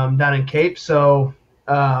down in Cape. So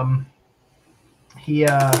he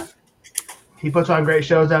puts on great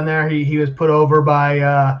shows down there. He was put over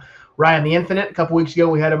by Ryan the Infinite a couple weeks ago.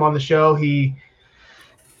 We had him on the show. He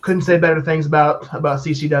couldn't say better things about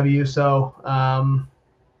CCW. So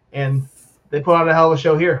and they put on a hell of a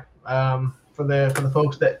show here. for the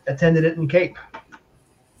folks that attended it in Cape.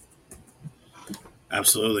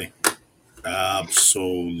 Absolutely.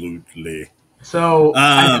 Absolutely. So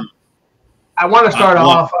Um, I want to start well,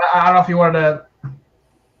 off. I don't know if you wanted to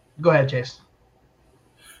go ahead, Chase.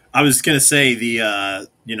 I was going to say the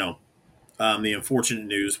unfortunate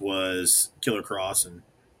news was Killer Cross and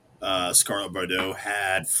Scarlett Bordeaux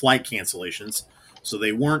had flight cancellations, so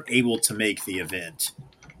they weren't able to make the event.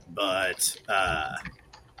 But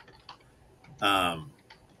um,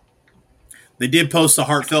 they did post a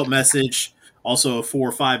heartfelt message, also a 4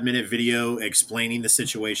 or 5 minute video explaining the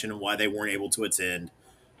situation and why they weren't able to attend.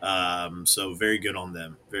 So very good on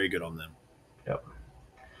them. Very good on them. Yep.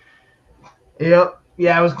 Yep.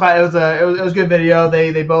 Yeah, it was quite. It was a good video.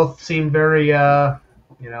 They both seemed very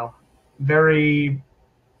very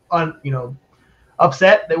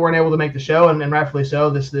upset they weren't able to make the show, and rightfully so.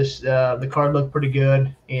 The card looked pretty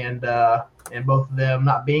good, and both of them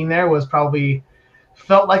not being there was probably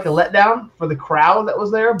felt like a letdown for the crowd that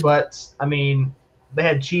was there. But I mean, they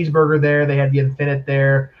had Cheeseburger there, they had the Infinite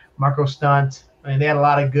there, Marco Stunt. I mean, they had a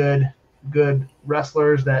lot of good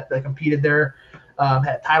wrestlers that competed there. Had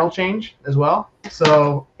a title change as well,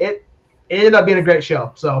 so it ended up being a great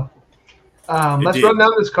show. So let's did. run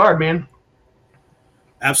down this card, man.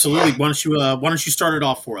 Absolutely. Why don't you start it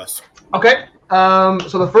off for us? Okay.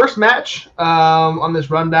 So the first match on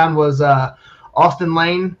this rundown was Austin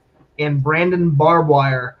Lane and Brandon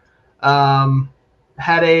Barbwire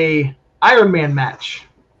had a Iron Man match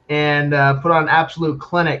and put on an absolute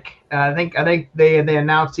clinic. I think they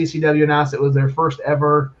announced CCW announced it was their first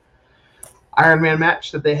ever Iron Man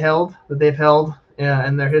match that they've held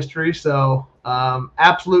in their history. So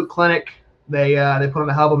absolute clinic. They put on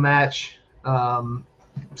a hell of a match.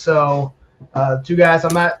 So two guys, I'll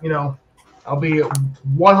be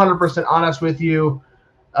 100% honest with you.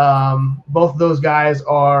 Both of those guys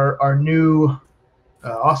are new.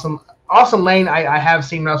 Awesome Lane, I have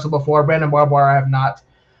seen wrestle before. Brandon Barbwire, I have not.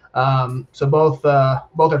 So both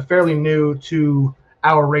are fairly new to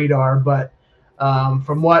our radar. But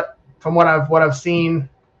from what I've seen,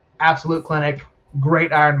 absolute clinic,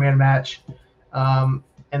 great Iron Man match, and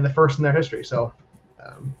the first in their history. So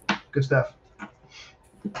good stuff.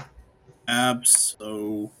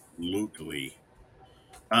 Absolutely.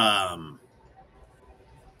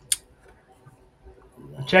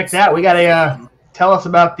 Check that. We got to tell us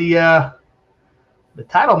about the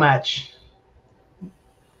title match.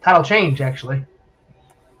 Title change, actually.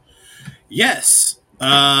 Yes.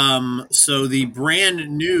 So the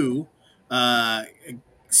brand new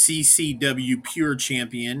CCW Pure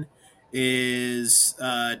Champion is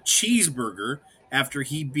Cheeseburger after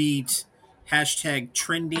he beat hashtag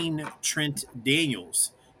trending Trent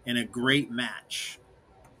Daniels in a great match.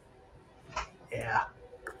 Yeah.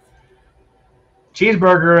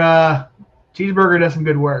 Cheeseburger does some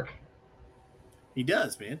good work. He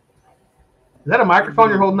does, man. Is that a microphone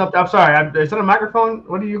you're holding up? I'm sorry. Is that a microphone?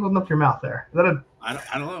 What are you holding up to your mouth there? Is that I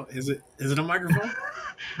don't know. Is it a microphone?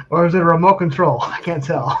 or is it a remote control? I can't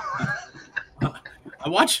tell. I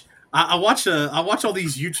watch all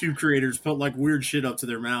these YouTube creators put like weird shit up to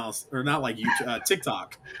their mouths, or not like YouTube,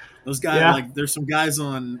 TikTok. Those guys, Yeah. like, there's some guys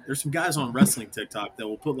on wrestling TikTok that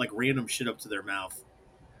will put like random shit up to their mouth,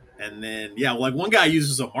 and then like one guy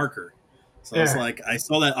uses a marker. So Yeah. it's like I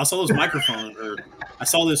saw this microphone, or I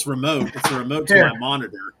saw this remote. It's a remote to Here. my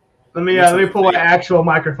monitor. Let me pull my actual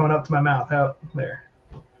microphone up to my mouth. Out there.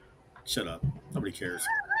 Shut up. Nobody cares.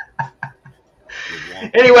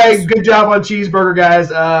 Anyway, good job on Cheeseburger, guys.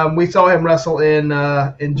 We saw him wrestle in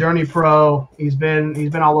Journey Pro. He's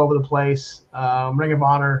been all over the place. Ring of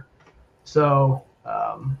Honor. So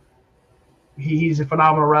he's a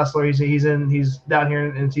phenomenal wrestler. He's down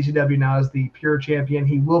here in CCW now as the Pure Champion.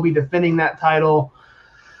 He will be defending that title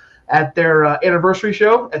at their anniversary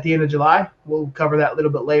show at the end of July. We'll cover that a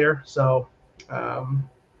little bit later. So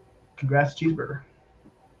congrats, Cheeseburger.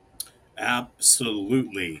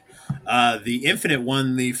 Absolutely. The Infinite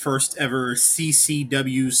won the first ever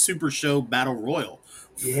CCW Super Show Battle Royal.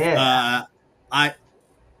 Yeah.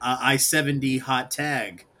 I-70 hot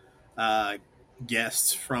tag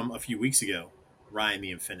guests from a few weeks ago, Ryan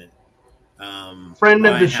the Infinite. Friend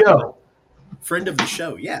of the show. Friend of the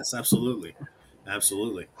show. Yes, absolutely.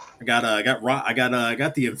 Absolutely. I got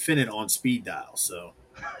the Infinite on speed dial, so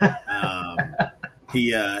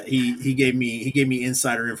he gave me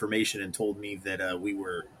insider information and told me that we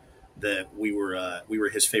were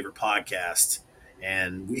his favorite podcast,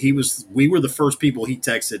 and we were the first people he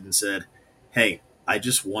texted and said, "Hey, I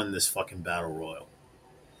just won this fucking battle royal."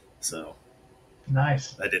 So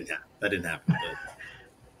Nice. that didn't happen, but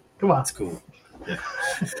Come on. it's cool.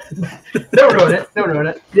 They'll ruin it. They'll ruin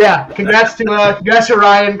it. Yeah. Congrats to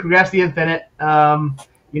Ryan. Congrats to the Infinite.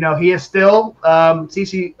 He is still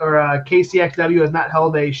KCXW has not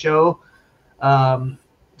held a show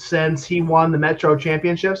since he won the Metro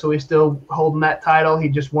Championship, so he's still holding that title. He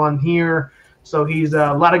just won here, so he's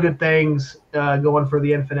a lot of good things going for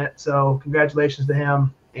the Infinite. So congratulations to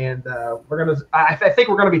him, and I think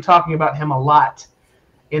we're gonna be talking about him a lot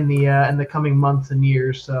in the coming months and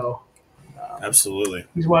years. So absolutely,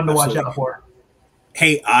 he's one to watch out for.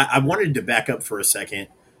 Hey, I wanted to back up for a second.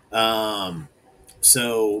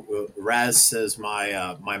 So Raz says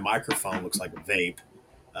my microphone looks like a vape.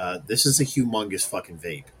 This is a humongous fucking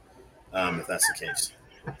vape. If that's the case,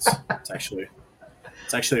 it's actually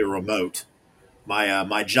a remote.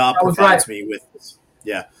 My job provides me with this.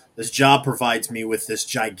 Yeah, this job provides me with this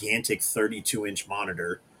gigantic 32-inch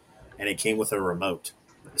monitor, and it came with a remote.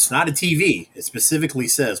 It's not a TV. It specifically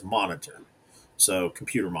says monitor, so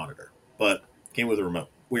computer monitor, but came with a remote.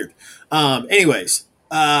 Weird. Anyways,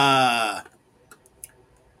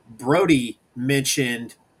 Brody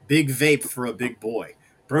mentioned big vape for a big boy.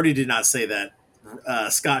 Brody did not say that.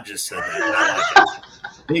 Scott just said that. And I like it.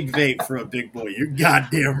 Big vape for a big boy. You're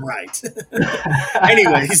goddamn right.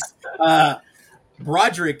 Anyways,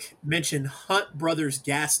 Broderick mentioned Hunt Brothers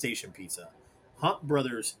gas station pizza. Hunt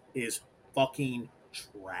Brothers is fucking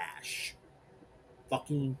trash.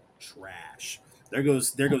 Fucking trash. There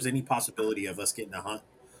goes any possibility of us getting a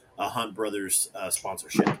Hunt Brothers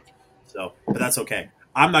sponsorship. So, but that's okay.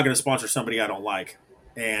 I'm not going to sponsor somebody I don't like,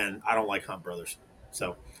 and I don't like Hunt Brothers.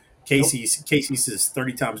 So, Casey's is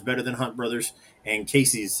 30 times better than Hunt Brothers, and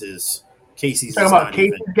Casey's Talking is about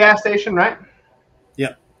Casey's gas station, right?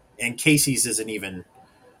 Yep, and Casey's isn't even.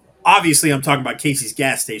 Obviously, I'm talking about Casey's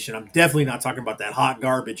gas station. I'm definitely not talking about that hot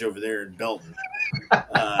garbage over there in Belton.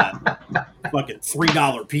 Fucking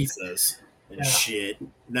 $3 pizzas and shit.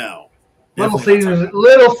 No, Little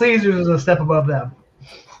Caesars is a step above them.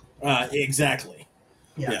 Exactly.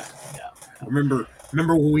 Yeah. I remember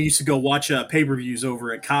when we used to go watch pay-per-views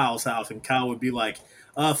over at Kyle's house, and Kyle would be like,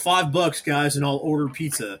 $5, guys, and I'll order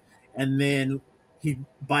pizza. And then he'd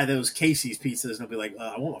buy those Casey's pizzas, and I'll be like,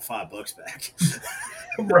 I want my $5 back.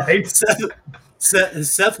 Right.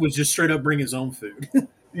 Seth would just straight up bring his own food.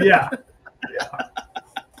 Yeah.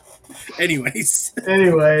 Anyways.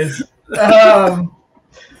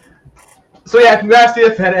 So yeah, congrats to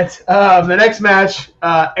the Infinite. The next match,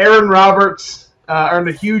 Aaron Roberts earned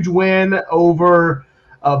a huge win over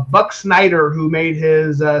Buck Snyder, who made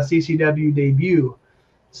his CCW debut.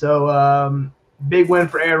 So big win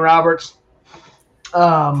for Aaron Roberts.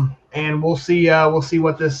 And we'll see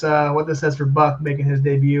what this says for Buck making his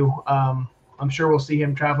debut. I'm sure we'll see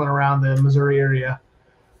him traveling around the Missouri area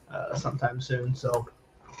sometime soon. So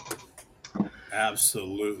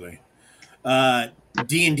absolutely.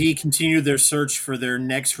 D&D continued their search for their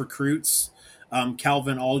next recruits,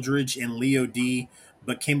 Calvin Aldridge and Leo D,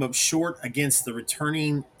 but came up short against the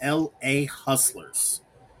returning LA Hustlers.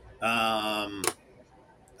 That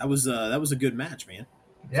was a good match, man.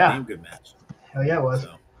 Yeah, damn good match. Hell yeah, it was.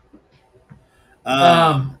 So,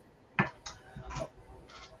 I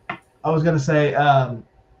was gonna say,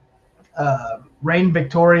 Rain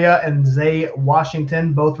Victoria and Zay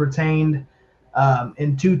Washington both retained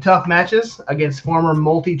in 2 tough matches against former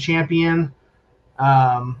multi-champion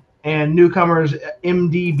and newcomers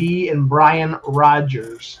MDB and Brian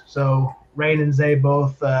Rogers. So Rain and Zay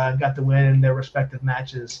both got the win in their respective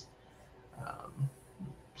matches.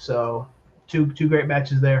 So two great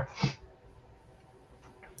matches there.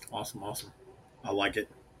 Awesome. I like it.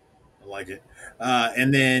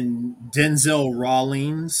 And then Denzel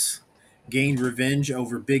Rawlings gained revenge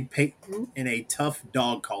over Big Peyton in a tough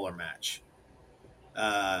dog collar match.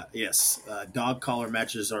 Dog collar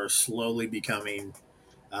matches are slowly becoming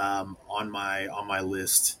on my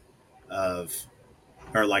list of,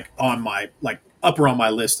 or upper on my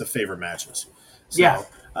list of favorite matches. So, yeah,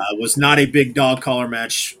 was not a big dog collar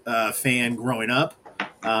match fan growing up,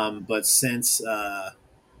 but since in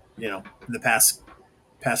the past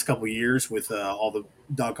couple years with all the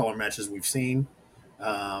dog collar matches we've seen,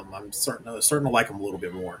 I'm starting to like them a little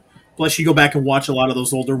bit more. Plus, you go back and watch a lot of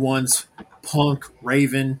those older ones, Punk,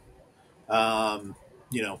 Raven,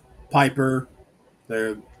 Piper.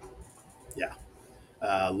 They're,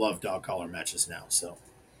 love dog collar matches now. So,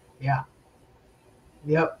 yeah,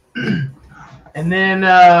 yep. And then,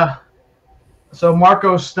 so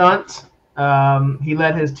Marco Stunt, he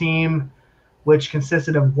led his team, which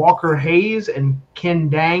consisted of Walker Hayes and Ken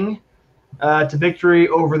Dang, to victory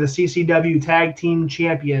over the CCW Tag Team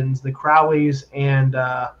Champions, the Crowleys and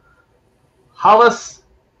Hollis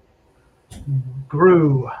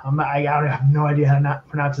Gru. I have no idea how to not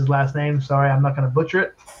pronounce his last name. Sorry, I'm not going to butcher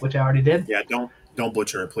it, which I already did. Yeah, don't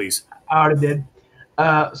butcher it, please. I already did.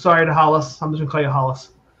 Sorry to Hollis. I'm just going to call you Hollis.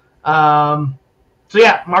 So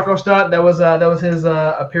yeah, Marco Stunt. That was his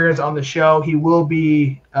appearance on the show. He will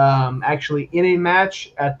be actually in a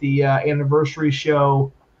match at the anniversary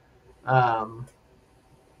show,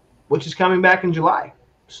 which is coming back in July.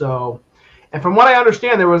 So, and from what I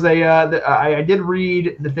understand, there was I did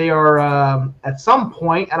read that they are at some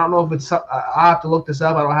point. I don't know if it's. I'll have to look this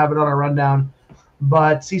up. I don't have it on a rundown,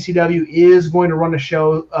 but CCW is going to run a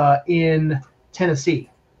show in Tennessee.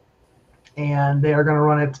 And they are going to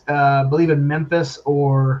run it, I believe, in Memphis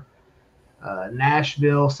or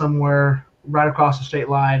Nashville, somewhere right across the state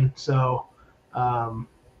line. So,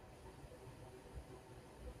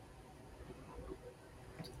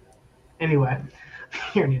 anyway,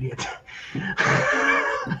 you're an idiot.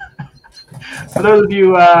 For those of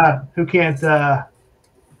you who can't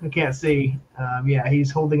see, yeah,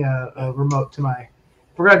 he's holding a remote to my.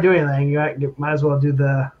 If we're gonna do anything, you might as well do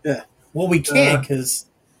the. Yeah. Well, we can't because.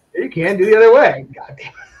 You can do the other way. God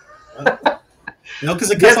damn. No,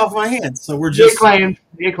 because it cuts off my hand. So we're just the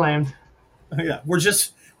acclaimed. Yeah, we're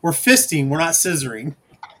fisting. We're not scissoring.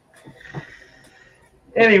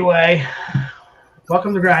 Anyway,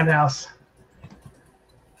 welcome to Grindhouse.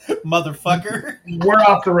 Motherfucker. We're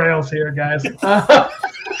off the rails here, guys.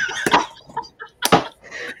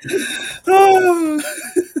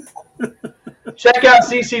 Check out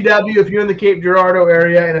CCW if you're in the Cape Girardeau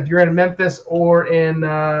area, and if you're in Memphis or in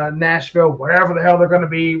Nashville, wherever the hell they're going to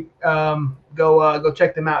be, go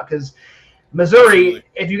check them out. Because Missouri,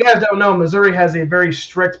 if you guys don't know, Missouri has a very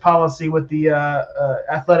strict policy with the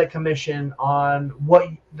athletic commission on what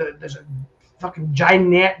there's a fucking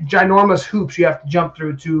ginormous hoops you have to jump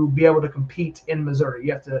through to be able to compete in Missouri.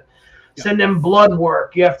 You have to send them blood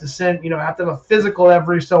work. You have to have to have a physical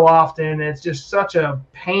every so often. It's just such a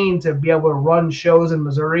pain to be able to run shows in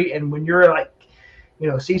Missouri. And when you're like,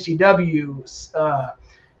 CCW,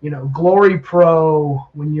 Glory Pro,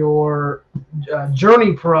 when you're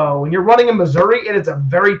Journey Pro, when you're running in Missouri, it is a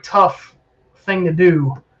very tough thing to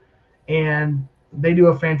do. And they do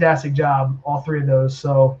a fantastic job, all three of those.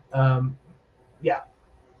 So, yeah,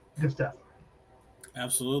 good stuff.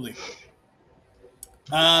 Absolutely.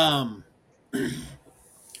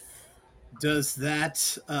 Does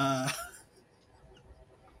that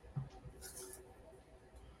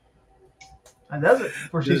That does it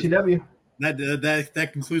for CCW. That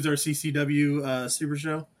concludes our CCW Super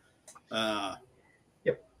Show.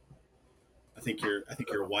 Yep. I think your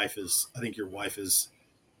wife is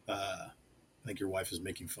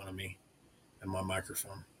making fun of me and my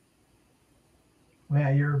microphone.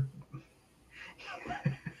 Yeah, your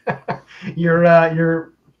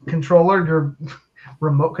controller, your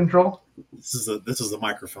remote control. This is the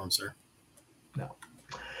microphone, sir. No.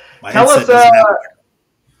 Tell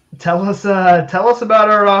us about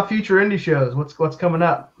our future indie shows. What's coming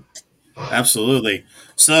up? Absolutely.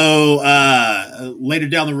 So later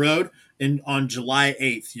down the road, on July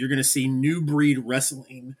 8th, you're going to see New Breed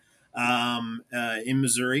Wrestling in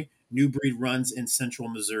Missouri. New Breed runs in Central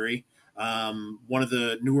Missouri. One of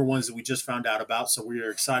the newer ones that we just found out about. So we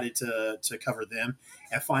are excited to cover them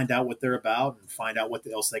and find out what they're about and find out what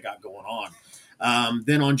else they got going on.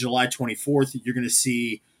 Then on July 24th, you're going to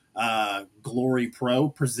see Glory Pro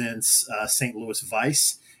presents St. Louis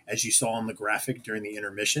Vice, as you saw on the graphic during the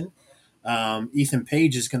intermission. Ethan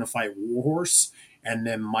Page is going to fight Warhorse. And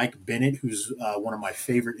then Mike Bennett, who's one of my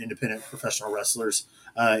favorite independent professional wrestlers,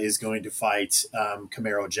 is going to fight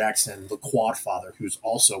Camaro Jackson, the Quad Father, who's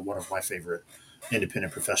also one of my favorite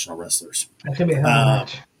independent professional wrestlers. That could be a hell of a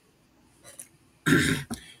match.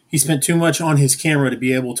 He spent too much on his camera to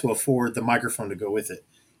be able to afford the microphone to go with it.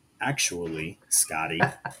 Actually, Scotty,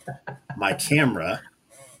 my camera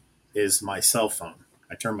is my cell phone.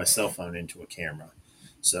 I turned my cell phone into a camera.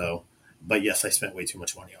 So, but yes, I spent way too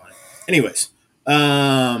much money on it. Anyways.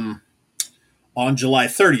 On July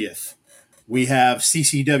 30th, we have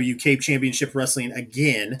CCW Cape Championship Wrestling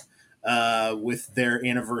again with their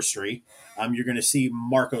anniversary. You're going to see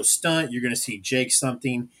Marco Stunt. You're going to see Jake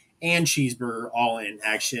Something and Cheeseburger all in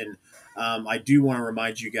action. I do want to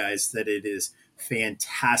remind you guys that it is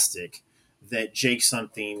fantastic that Jake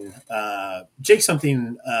Something about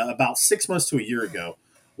 6 months to a year ago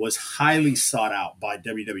was highly sought out by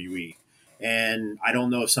WWE. And I don't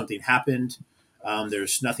know if something happened.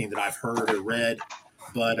 There's nothing that I've heard or read,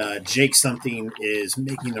 but Jake Something is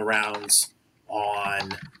making the rounds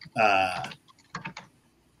on the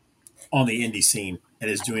indie scene and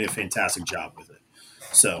is doing a fantastic job with it.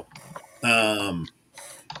 So on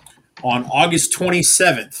August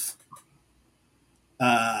 27th,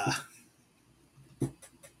 Uh,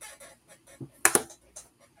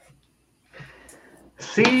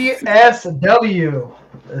 CSW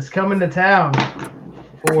is coming to town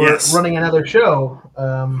for Yes. running another show.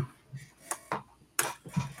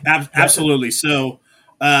 Absolutely. So,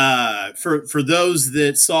 for those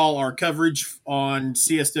that saw our coverage on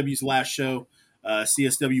CSW's last show,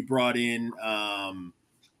 CSW brought in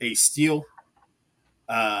a Steel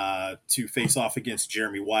to face off against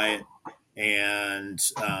Jeremy Wyatt, and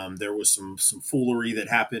there was some foolery that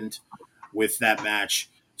happened with that match.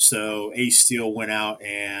 So Ace Steel went out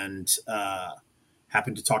and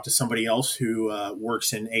happened to talk to somebody else who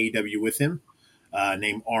works in AEW with him,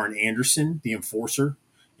 named Arn Anderson, the Enforcer.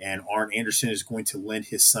 And Arn Anderson is going to lend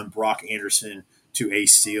his son Brock Anderson to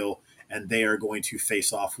Ace Steel, and they are going to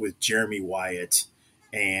face off with Jeremy Wyatt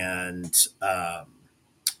and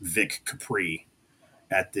Vic Capri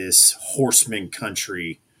at this Horseman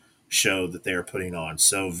Country show that they are putting on.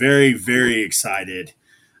 So very, very excited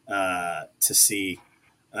to see.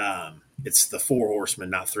 It's the 4 Horsemen,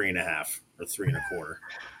 not 3.5 or 3.25.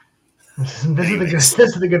 This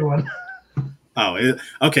is the good one. Oh,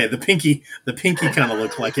 okay. The pinky kind of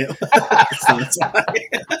looked like it. So that's why.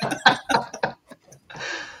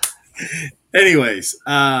 Anyways,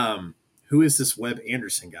 who is this Webb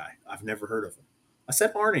Anderson guy? I've never heard of him. I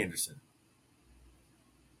said Arn Anderson.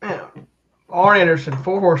 Arn Anderson,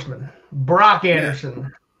 4 Horsemen. Brock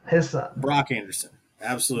Anderson, his son. Brock Anderson,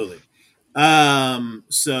 absolutely.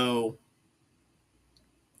 So,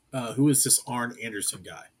 who is this Arn Anderson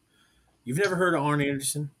guy? You've never heard of Arn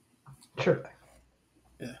Anderson? Sure.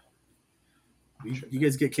 Yeah. You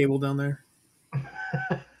guys get cable down there?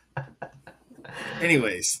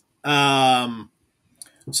 Anyways,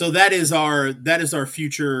 so that is our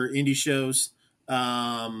future indie shows.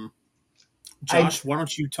 Josh, why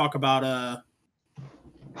don't you talk about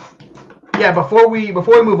Yeah, before we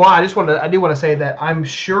move on, I do want to say that I'm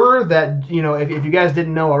sure that if you guys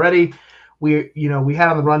didn't know already, we had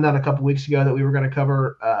on the rundown a couple weeks ago that we were going to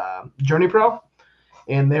cover Journey Pro,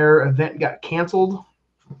 and their event got canceled.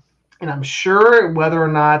 And I'm sure whether or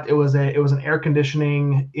not it was an air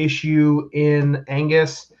conditioning issue in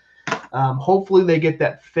Angus, hopefully they get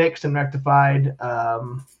that fixed and rectified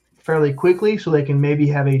fairly quickly, so they can maybe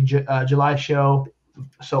have a July show.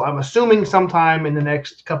 So I'm assuming sometime in the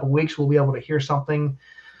next couple weeks we'll be able to hear something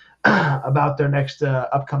about their next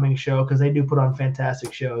upcoming show, because they do put on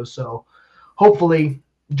fantastic shows. So hopefully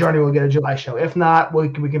Journey will get a July show. If not, we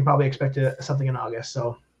can probably expect something in August.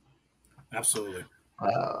 So absolutely.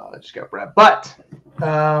 I just got Brad. But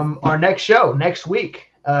our next show next week,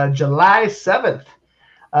 July 7th.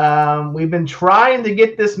 We've been trying to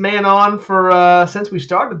get this man on for since we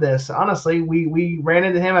started this. Honestly, we ran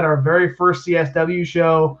into him at our very first CSW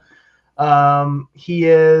show. He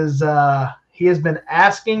has been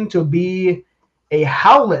asking to be a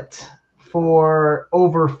Howlet for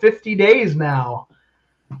over 50 days now.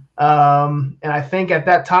 And I think at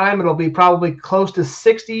that time it'll be probably close to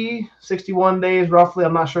 60, 61 days roughly.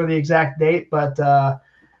 I'm not sure the exact date, but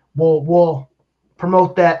we'll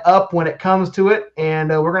promote that up when it comes to it. And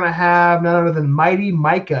we're going to have none other than Mighty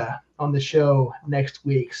Micah on the show next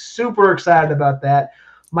week. Super excited about that.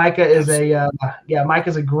 Micah is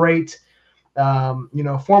Micah's a great,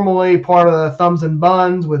 formerly part of the Thumbs and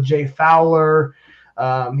Buns with Jay Fowler.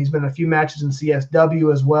 He's been in a few matches in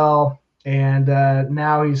CSW as well. And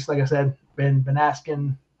now he's, like I said, been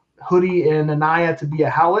asking Hoodie and Anaya to be a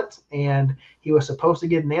Howlet, and he was supposed to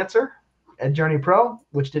get an answer at Journey Pro,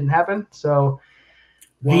 which didn't happen. So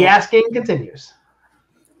the asking continues.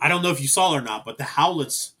 I don't know if you saw it or not, but the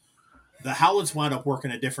Howlets wound up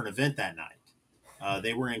working a different event that night.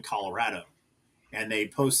 They were in Colorado, and they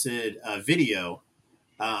posted a video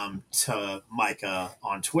to Micah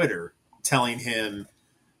on Twitter telling him,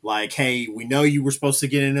 like, hey, we know you were supposed to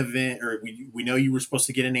get an event, or we know you were supposed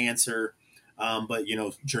to get an answer, but,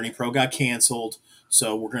 Journey Pro got canceled,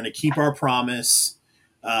 so we're going to keep our promise.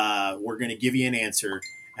 We're going to give you an answer.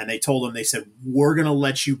 And they told him, they said, we're going to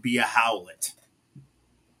let you be a Howlet.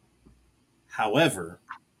 However,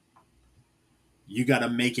 you got to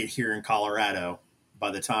make it here in Colorado by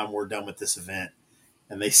the time we're done with this event.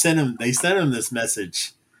 And they sent him this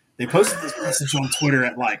message. They posted this message on Twitter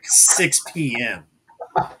at like 6 p.m.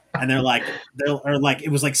 And they're like,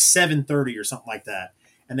 it was like 7:30 or something like that.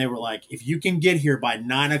 And they were like, if you can get here by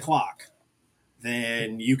 9 o'clock,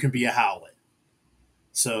 then you can be a Howlet.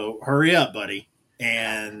 So hurry up, buddy.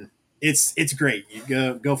 And it's great.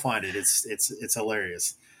 You go find it. It's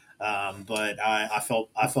hilarious. But I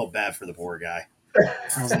felt bad for the poor guy.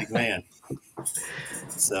 I was like, man.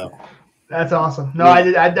 So that's awesome. No, I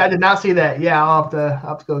did not see that. Yeah, I'll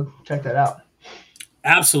have to go check that out.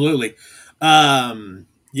 Absolutely.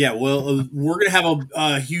 Yeah, well, we're gonna have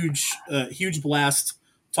a huge blast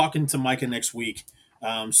talking to Micah next week.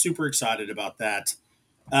 Super excited about that.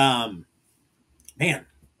 Um, man,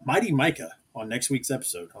 Mighty Micah on next week's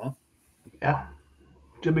episode, huh? Yeah,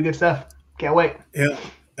 should be good stuff. Can't wait. Yeah,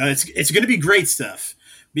 it's going to be great stuff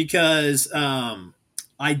because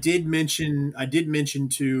I did mention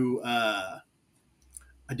to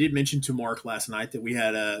Mark last night that we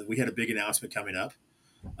had a big announcement coming up.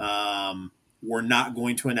 We're not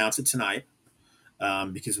going to announce it tonight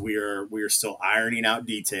because we are still ironing out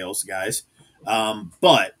details, guys.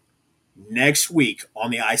 But next week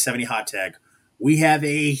on the I-70 hot tag, we have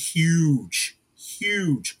a huge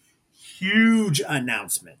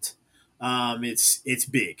announcement. It's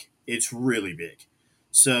big. It's really big.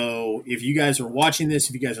 So if you guys are watching this,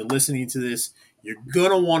 if you guys are listening to this, you're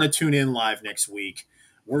gonna want to tune in live next week.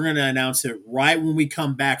 We're gonna announce it right when we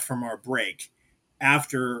come back from our break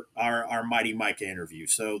after our Mighty Micah interview.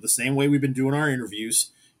 So the same way we've been doing our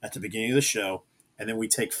interviews at the beginning of the show, and then we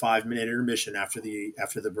take 5 minute intermission after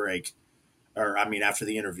the break, or I mean after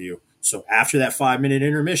the interview. So after that 5 minute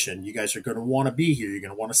intermission, you guys are going to want to be here. You're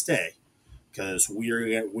going to want to stay because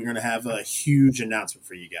we're going to have a huge announcement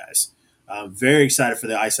for you guys. I'm very excited for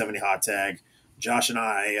the I-70 hot tag. Josh and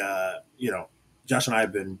I, Josh and I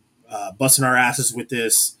have been busting our asses with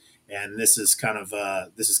this, and this is kind of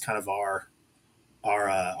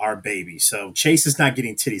our baby. So Chase is not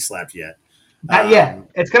getting titty slapped yet. Not yet.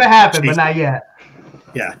 It's gonna happen, Chase, but not yet.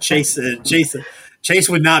 yeah, Chase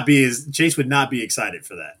would not be excited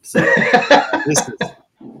for that. So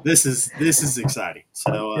this is exciting.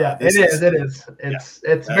 So Yeah, it is.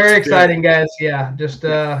 It's very exciting, guys. Yeah, just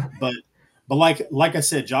but like I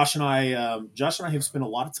said, Josh and I have spent a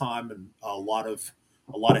lot of time and a lot of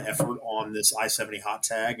effort on this I-70 hot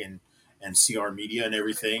tag and CR media and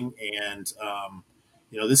everything. And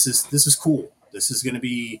this is cool. This is going to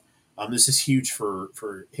be this is huge for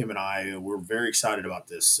him and I. We're very excited about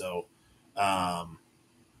this. So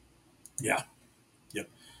yeah, yep,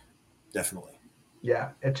 definitely. yeah,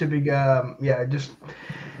 it should be. Yeah, just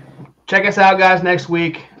check us out, guys, next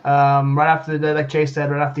week. Right after like Chase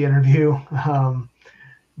said, right after the interview.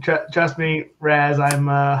 Trust me, Raz,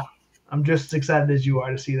 I'm just as excited as you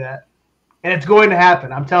are to see that, and it's going to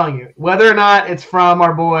happen. I'm telling you, whether or not it's from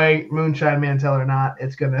our boy Moonshine Mantel or not,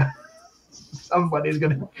 it's gonna. Somebody's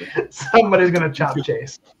gonna chop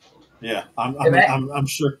Chase. Yeah, I'm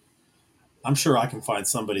sure. I'm sure I can find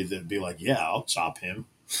somebody that'd be like, yeah, I'll chop him.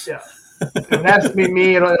 Yeah. If it has to be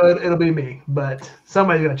me, it'll be me. But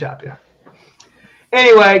somebody's gonna chop you.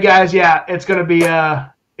 Anyway, guys, yeah, it's gonna be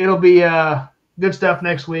it'll be good stuff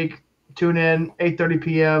next week. Tune in 8:30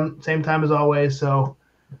 p.m. same time as always. So,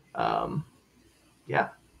 yeah,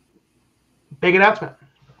 big announcement.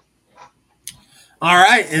 All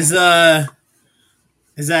right, is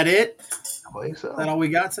that it? I believe so. Is that all we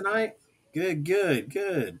got tonight?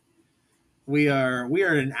 Good. We are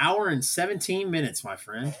at an hour and 17 minutes, my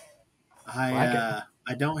friend. I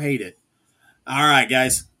don't hate it. All right,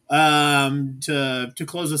 guys. To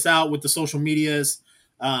close us out with the social medias,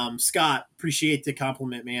 Scott, appreciate the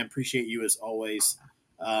compliment, man. Appreciate you as always.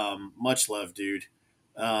 Much love, dude.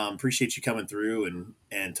 Appreciate you coming through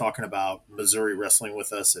and talking about Missouri wrestling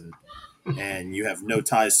with us, and you have no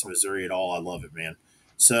ties to Missouri at all. I love it, man.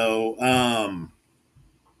 So,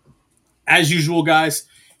 as usual, guys,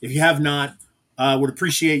 if you have not, would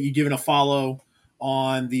appreciate you giving a follow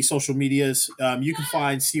on the social medias. You can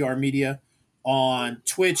find CR Media on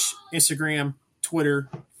Twitch, Instagram, Twitter,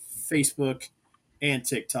 Facebook, and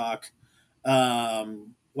TikTok.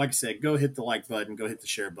 Like I said, go hit the like button, go hit the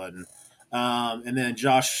share button. And then,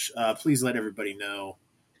 Josh, please let everybody know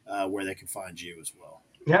where they can find you as well.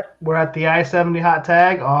 Yep, we're at the I-70 hot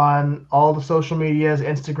tag on all the social medias,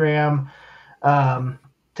 Instagram,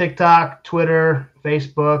 TikTok, Twitter,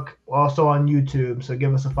 Facebook, also on YouTube. So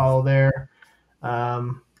give us a follow there.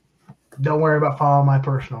 Don't worry about following my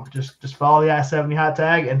personal. Just follow the I-70 hot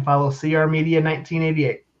tag and follow CR Media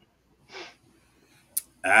 1988.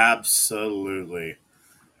 Absolutely.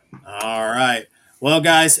 All right. Well,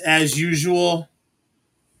 guys, as usual,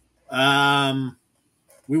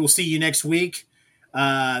 we will see you next week.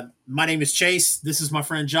 My name is Chase. This is my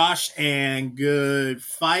friend Josh, and good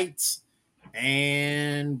fight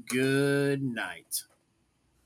and good night.